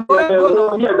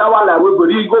yeah, that one like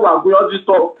we go back we all this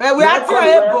stuff. We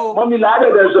are able. Mommy, like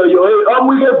there's your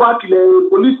we get back the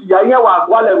police ya here wa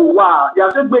wa ya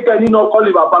say make any no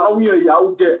call baba no we ya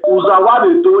u get uzawa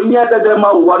de to here de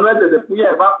ma wa no de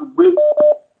here back gbe.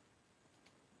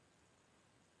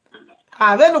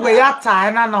 Ah, when we are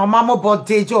tired na mama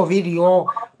body jo video.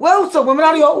 Well, so we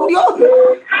na yo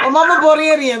mama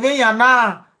body ri we ya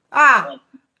na. Ah,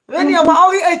 when you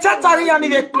wa e chatari ya ni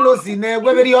be close ne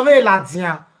we be yo me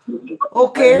latia.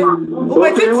 Okay,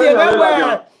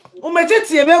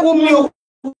 umetiti ebe wo mi o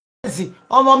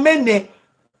omo mene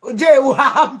je wo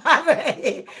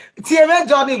amare ti ebe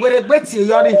Johnny gwere gbe ti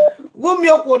yo ni wo mi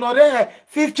okwo no re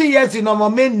 50 years no omo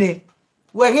mene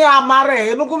we he amare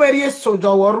enugu meri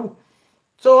sojo woru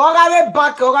so o ga be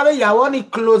back o ga be yawo ni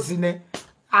close ne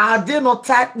ade no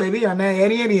type baby ya na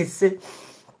eri ese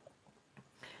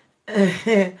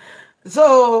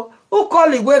so who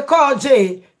call it we call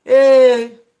J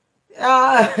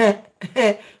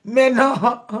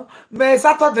me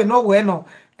Saturday no we no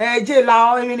je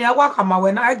la emi ni agwa kama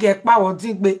we na ge pa wo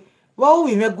tin gbe wo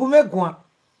wi megun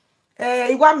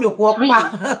igwa mi ku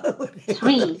opa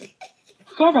 3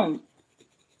 7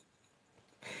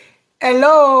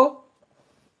 hello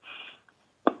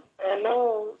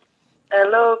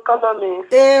come on me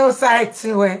o site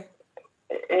we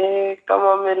come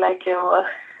on me like him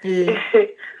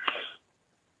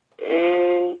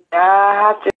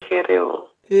happy kireu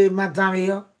madame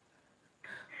yo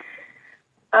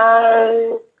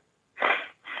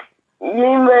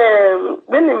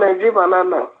beni meji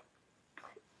banana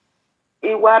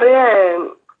iware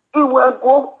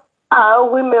iwego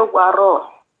we waro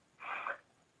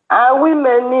we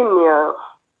nimia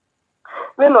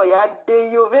veno ya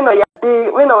de yo veno ya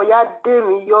de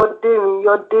mi yo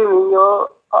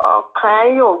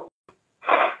kayo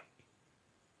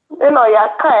eno ya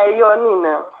kayo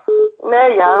nina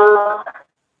ne ya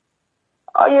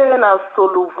oye na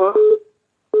soluvu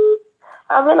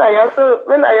avena ya so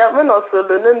vena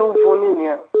solo ne nuvu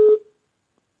nina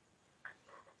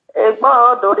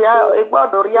egba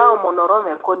odoria omonoro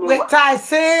me ko ni wa wait I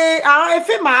say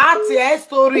if my heart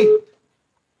story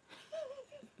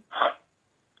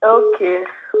okay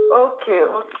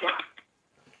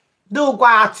do go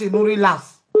ati no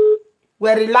relax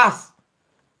we relax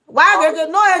why get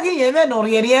no again ye no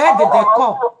re de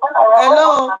call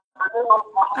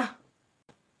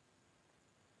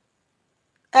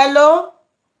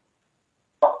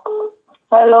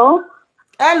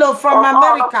hello from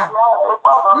America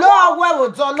low where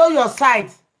would low your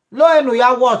side low enu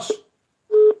ya watch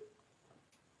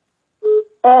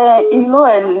ilo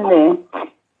ele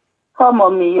come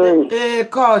on me yo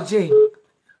call J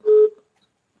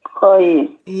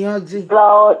koi Iyore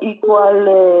lao equal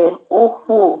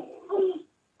ofu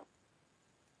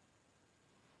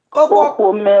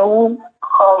ofu mewu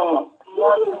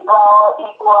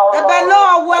ebe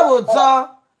low where would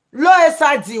low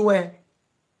side we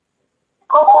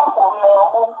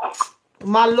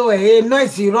ma lo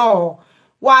noise ro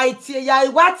why ti ya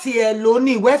iwa ti e lo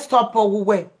ni we stop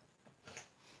we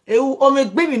ewu o me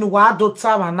gbe mi nu wa do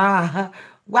tama na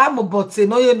wa mo bote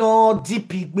no ye no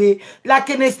deep igbe like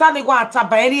in stand go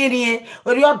ataba eri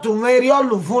ori odun eri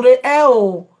oluvure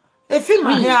If you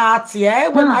my heart, yeah,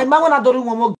 when I want to do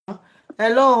one more.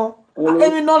 Hello.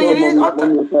 Emi no really.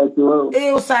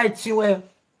 Eh, side you eh.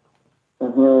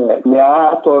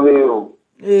 Yeah, Toveo.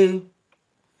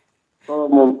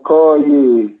 Call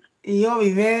ye.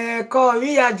 Iyore me call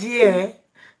me aji eh.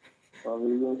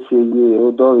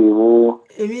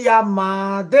 Emi ya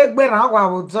ma de gbe ran wa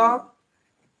ojo.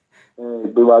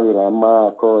 Be wa ra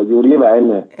ma call you ri ba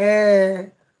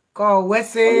ene. Call we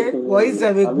say what is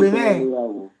e gbe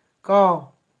me.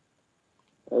 Call.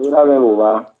 Ira me wo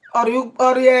ba.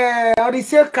 Ori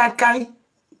se kakai.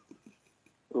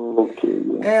 Okay.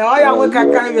 Oya we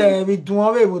kakai be dun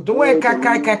o be dun we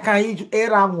kakai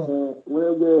era won. We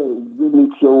give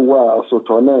me your wa so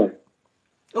to na.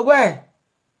 Ogwe.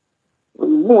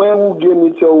 Who give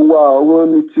me your wa o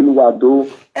ni tin wa do.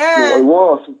 I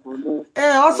was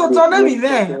also to na mi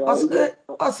be.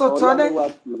 Also to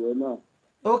na.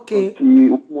 Okay. Ti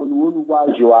wonu wa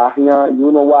jo ahia,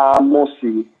 you know wa mo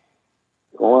si.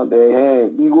 On the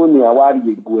igo ni awari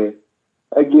egwe.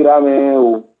 Agira me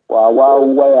o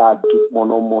wa ya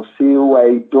mono mo si wa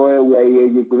ido wa ye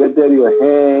gbedere yo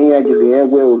ya gele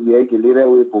egwe o ye gele re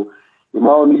we po.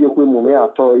 Ima oni je kwe mo me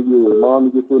ato yi o ma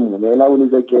oni je kwe mo me na woni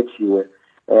je get you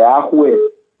ahwe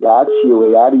ya chi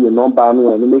we ya ri number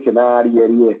no ni make na ari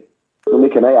eri no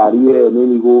make na ya ri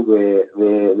ni go ve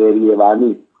ri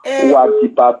bani wa ti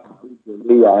pa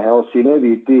ya he o sine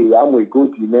vite ya mo go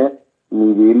ti ne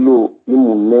ni lo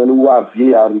imu ne wa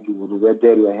vi ari ju ru ve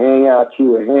dere he ya chi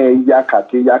we he ya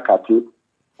kate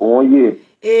oye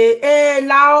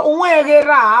la onwe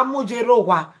ra amujero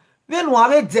wa venu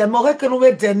ave demo ke kenu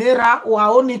ve denera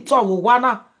wa oni to wo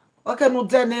na o kenu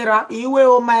denera iwe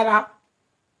o mara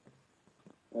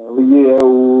oye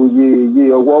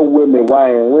owo we me wa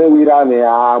we wi ra me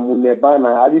amune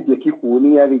bana ali je kiku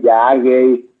ni ya ya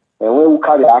ge we u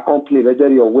ka ya complete ve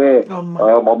dere we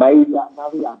mo mai na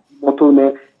ya moto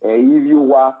ne ivi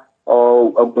wa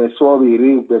ogbeso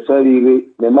rire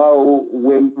me ma o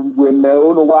we me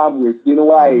o no wa mu ti no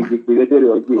wa e pe dere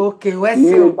oje okay we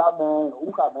see u ka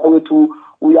na we tu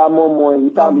u ya momo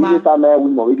ita mi ita na we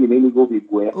mo we ni go be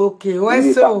go okay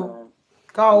we so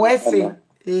ka we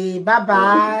see bye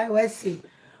bye we see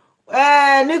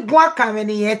ni gun akame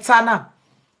ni yeta na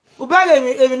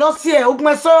ubele emi no see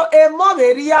ugmeso mo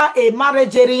beria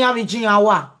marriage ria mi jin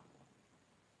awa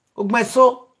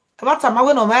ugmeso mata ma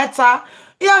we no meta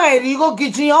ya erigo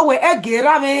gijin owe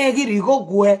egera me egirigo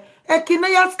gwe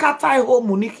ekine ya skata ho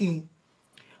muniki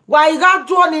wa iga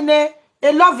do ni ne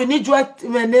e love ni jo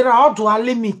menera odo a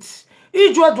limit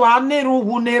ijo do aniru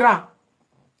wu nera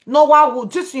no wa wu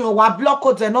tisin wa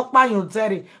block de no pa yon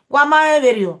tere wa ma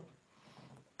everio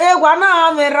wa na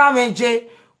amera meje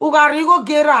ugarigo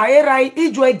gera era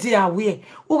ijo edi awe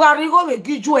ugarigo me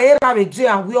giju era be di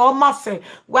awe o ma se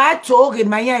wa to ge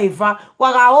manya eva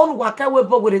wa ga on wa ka we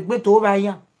bo we gbe to ba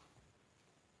yan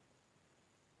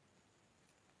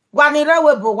wa ni re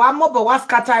we bo wa mo bo wa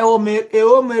skata o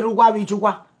meru wa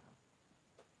bijugwa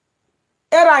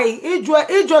era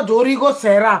ijo do rigo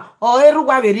sera o eru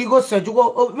wa be rigo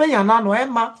sejugo menya na no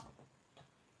ema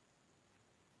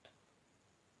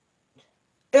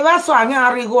eba so anya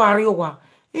ariwa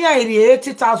iya iri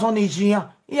 80,000 ejia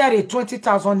iya iri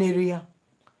 20,000 area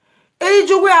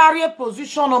ejugwe ari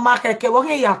position o makeke wo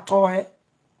ya to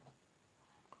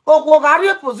ogwo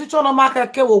ari position o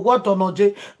makeke wo gwodo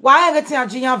noje wa ya geti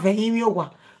ajiya ve imi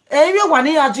ogwa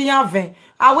ni ajiya ve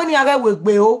awe ni aga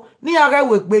wegbe o ni aga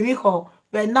wegbe mi ko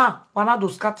be na wana do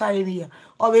scatter area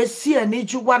o be si ni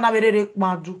jugwa na berere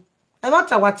kmadu e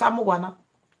mata wata mu wana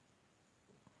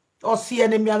o si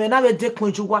ene mi ame na be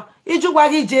dekun jugwa ijugwa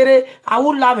gi jere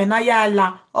awula me na ya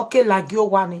la oke la gi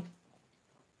ogwa ni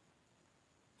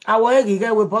awo egi ge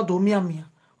we bodo mi amia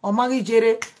o ma gi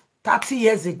jere 30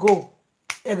 years ago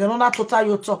e ge no na total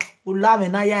yoto ula me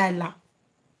na ya la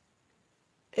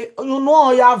you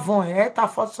know ya von ta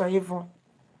force even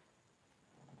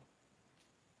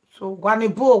so gwani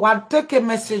bo wa take a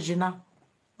message na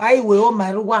why we o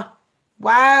maruwa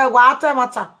wa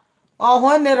temata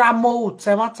ohun ni ramo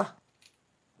temata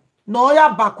no ya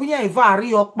bakunya iva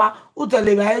ari opa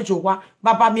utele ba ejowa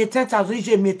baba mi 10,000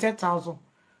 ije mi 10,000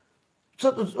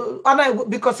 so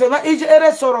because ije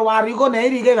ere soro wa rigo na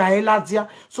irige ba elazia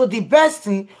so the best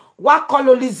thing wa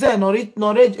kololize no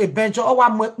e benjo o wa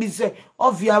mo pize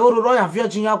o via ro ya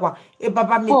virgin yakwa e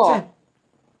baba mi 10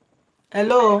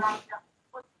 hello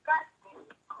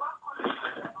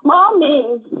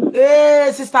Mommy.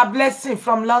 Sister Blessing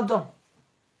from London.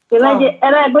 I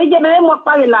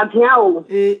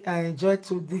enjoy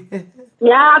today.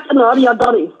 Yeah, I know your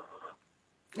daughter.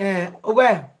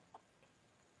 Where?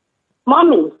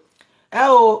 Mommy.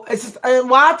 Sister,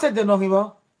 what did you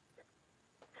know?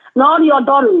 No, your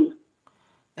daughter.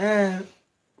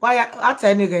 Why I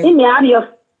tell you again? In the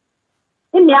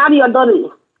area of daughter.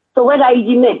 So where are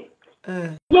you name?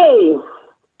 Yay.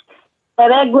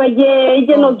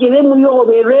 Eregwe, no give him your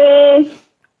way.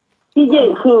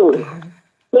 TJ,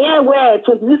 yeah, where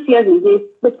 26 years in this,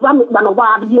 but one than a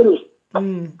wild year.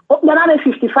 Another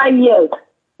 55 years.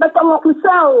 But I'm not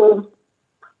so.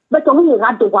 But only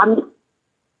had the one.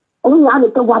 Only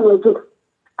had the one legit.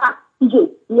 Ah,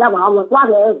 TJ, yeah, what?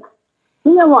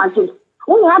 You want it.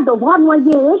 Only had the one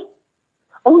year.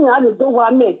 Only had the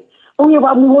one me. Only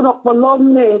one more up for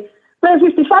long me.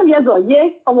 55 years old, yeah,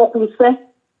 I'm what we say.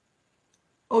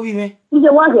 Oh, we may.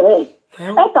 You want it.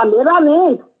 I can be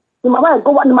running. You might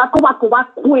go on my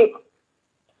quick.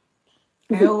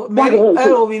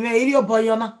 Oh, we may hear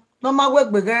boyona. No, my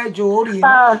work began Jory.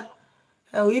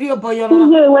 Oh, hear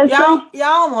boyona.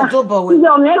 Yeah, I'm on top of it.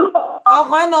 Oh,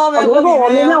 I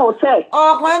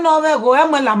know, go,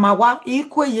 Emma Mawa,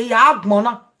 equal ye,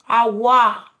 Agmona.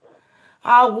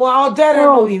 Awa,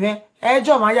 there, we may. Edge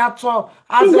of my yacht.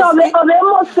 I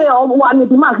must say, one with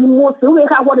the man, he must we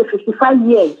have what 55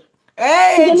 years.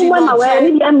 Age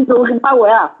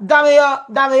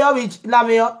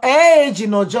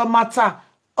no job matter.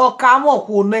 O kamo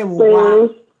ku ne wo.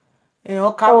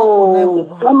 O kamo ku ne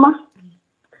wo.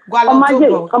 Gwalo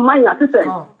to.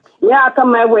 Yeah,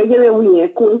 come my way here we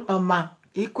ku. Oma,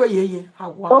 ikwe yeye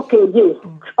awa. Okay, je.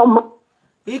 Oma.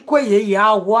 Ikwe yeye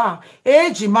awa.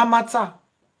 Age mamata.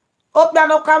 Opia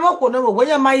no kamo ku ne wo.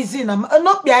 When my izina,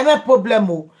 no be a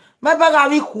problem o. Me baga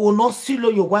wi ku no silo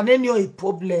yo gwa ne a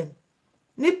problem.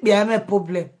 Ni be a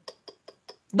problem.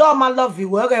 Do my love you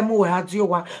where mu had you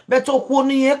wa but okwo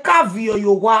ni e ka vi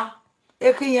yo wa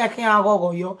e kin ye kin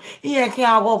agogo yo iye kin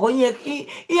agogo iye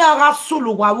aga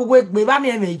sulu wa wo gbe ba ni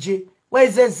emeje we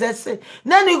zezese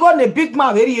neni go ne big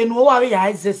man veri enu o wa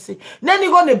ya zezese neni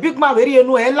go ne big man veri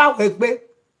enu e la we gbe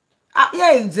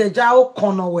ye nzeja o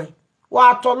kono we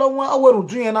wa tolo won o we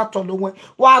rudu yen na tolo won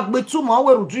wa gbetuma o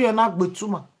we rudu yen na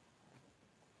gbetuma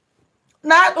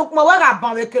na okmo we ga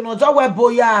ban we ken ojo we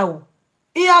boya o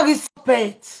iya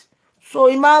respect so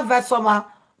ima vesoma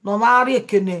no mari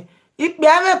ekene if be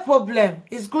have a problem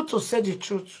it's good to say the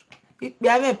truth if be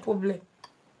have a problem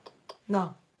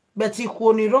no but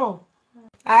ikoniro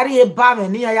ari e ba me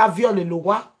ni ya viole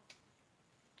lowa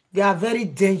they are very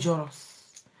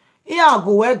dangerous iya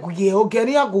go we guye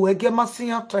ogeri ya go we ge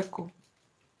masinya teko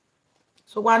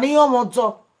so wani yo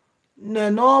moto ne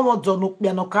no moto no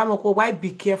pe no kamo ko why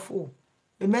be careful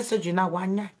the message na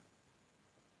wanya.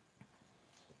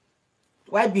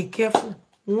 Why be careful?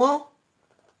 One,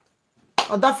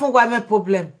 or that for why my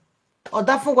problem. Or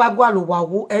that for why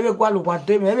gualu every gualu wa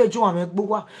dem, every jo ame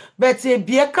gbuwa. But e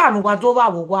be kan wa do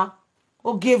wa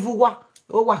o give wa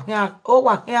o wa here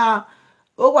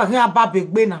ba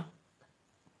begbe na.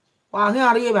 Wa here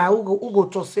ari ba ugo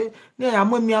to say, ne ya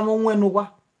mo mi amo nwenu wa.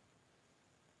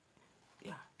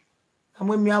 Yeah.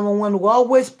 Amo mi amo nwenu wa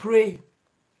always pray.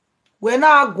 When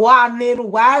I go aneru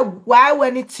why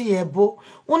when it's ebo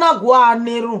una go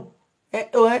aneru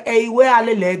iwe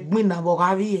alele gbin na bo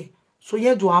gawie so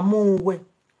yen do amu we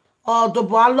o do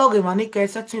bo aloge mani ke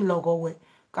setting logo we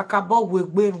kaka bo we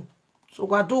gberu so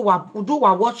wa do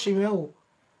wa watching me o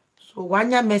so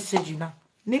wanya message na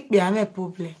ni pe ame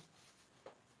problem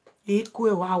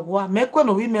ikwe wa mekwe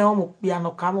no wi me o mo pe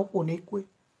anoka mo ko ni kwe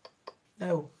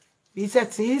o He said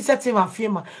my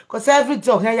firma. Because every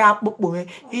dog here ya popo me.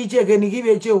 EJ geni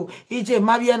give jo. EJ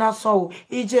mabie na so.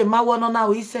 EJ ma wono na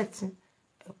we set.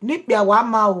 Nipia wa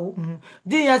ma o.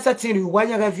 Di ya setting wa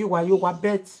ya review wa yo wa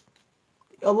bet.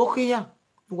 Obokiya.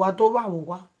 Wa do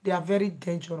wa. They are very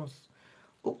dangerous.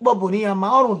 Ukbobo ni ya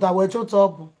ma orun da we jo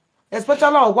tobu.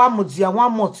 Especially wa mudia 1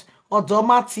 month. Odo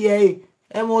ma tie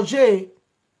emoje.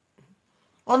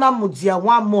 Ona mudia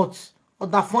 1 month.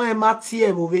 Oda fon e ma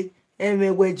tie we.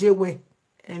 Eme wejewe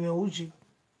eme uji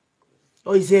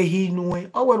o ize hinuwe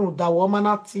o weru dawo ma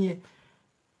na tie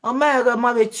o mere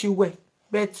ma be chiwe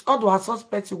but odo a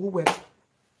suspect we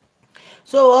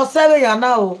so o sebe ya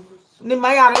na o ni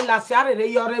ma ya re la si are re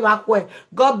Iyore ba kwe.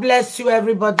 God bless you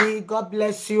everybody. God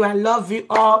bless you. I love you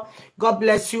all. God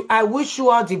bless you. I wish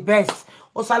you all the best.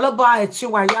 O saloba e chi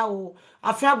wa ya o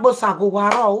afia gbo sago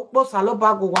waro gbo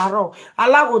saloba go waro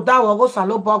alago dawo go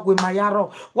saloba gwe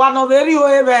mayaro wa no veri o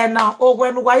ebe na o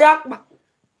gwe nu wa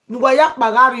ya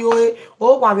pagari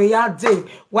o wa be ya de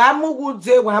wa mugu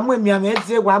de wa mu emi ame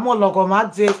de wa mo logo ma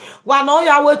de wa no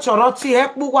ya we choro ti e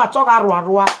pu wa to ga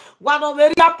ro wa no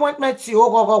veri appointment ti o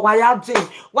gogo wa ya de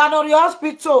wa no ri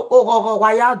hospital o gogo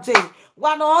wa ya de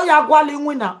wa no ya gwali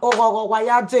nwina o gogo wa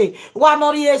ya de wa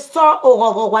no ri store o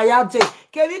gogo wa ya de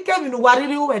Kemi nu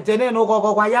wariri uwe tene no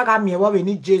gogo kwa yaga miewa we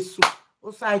ni Jesu.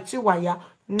 Usaiti waya.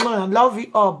 Love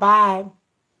you all. Bye.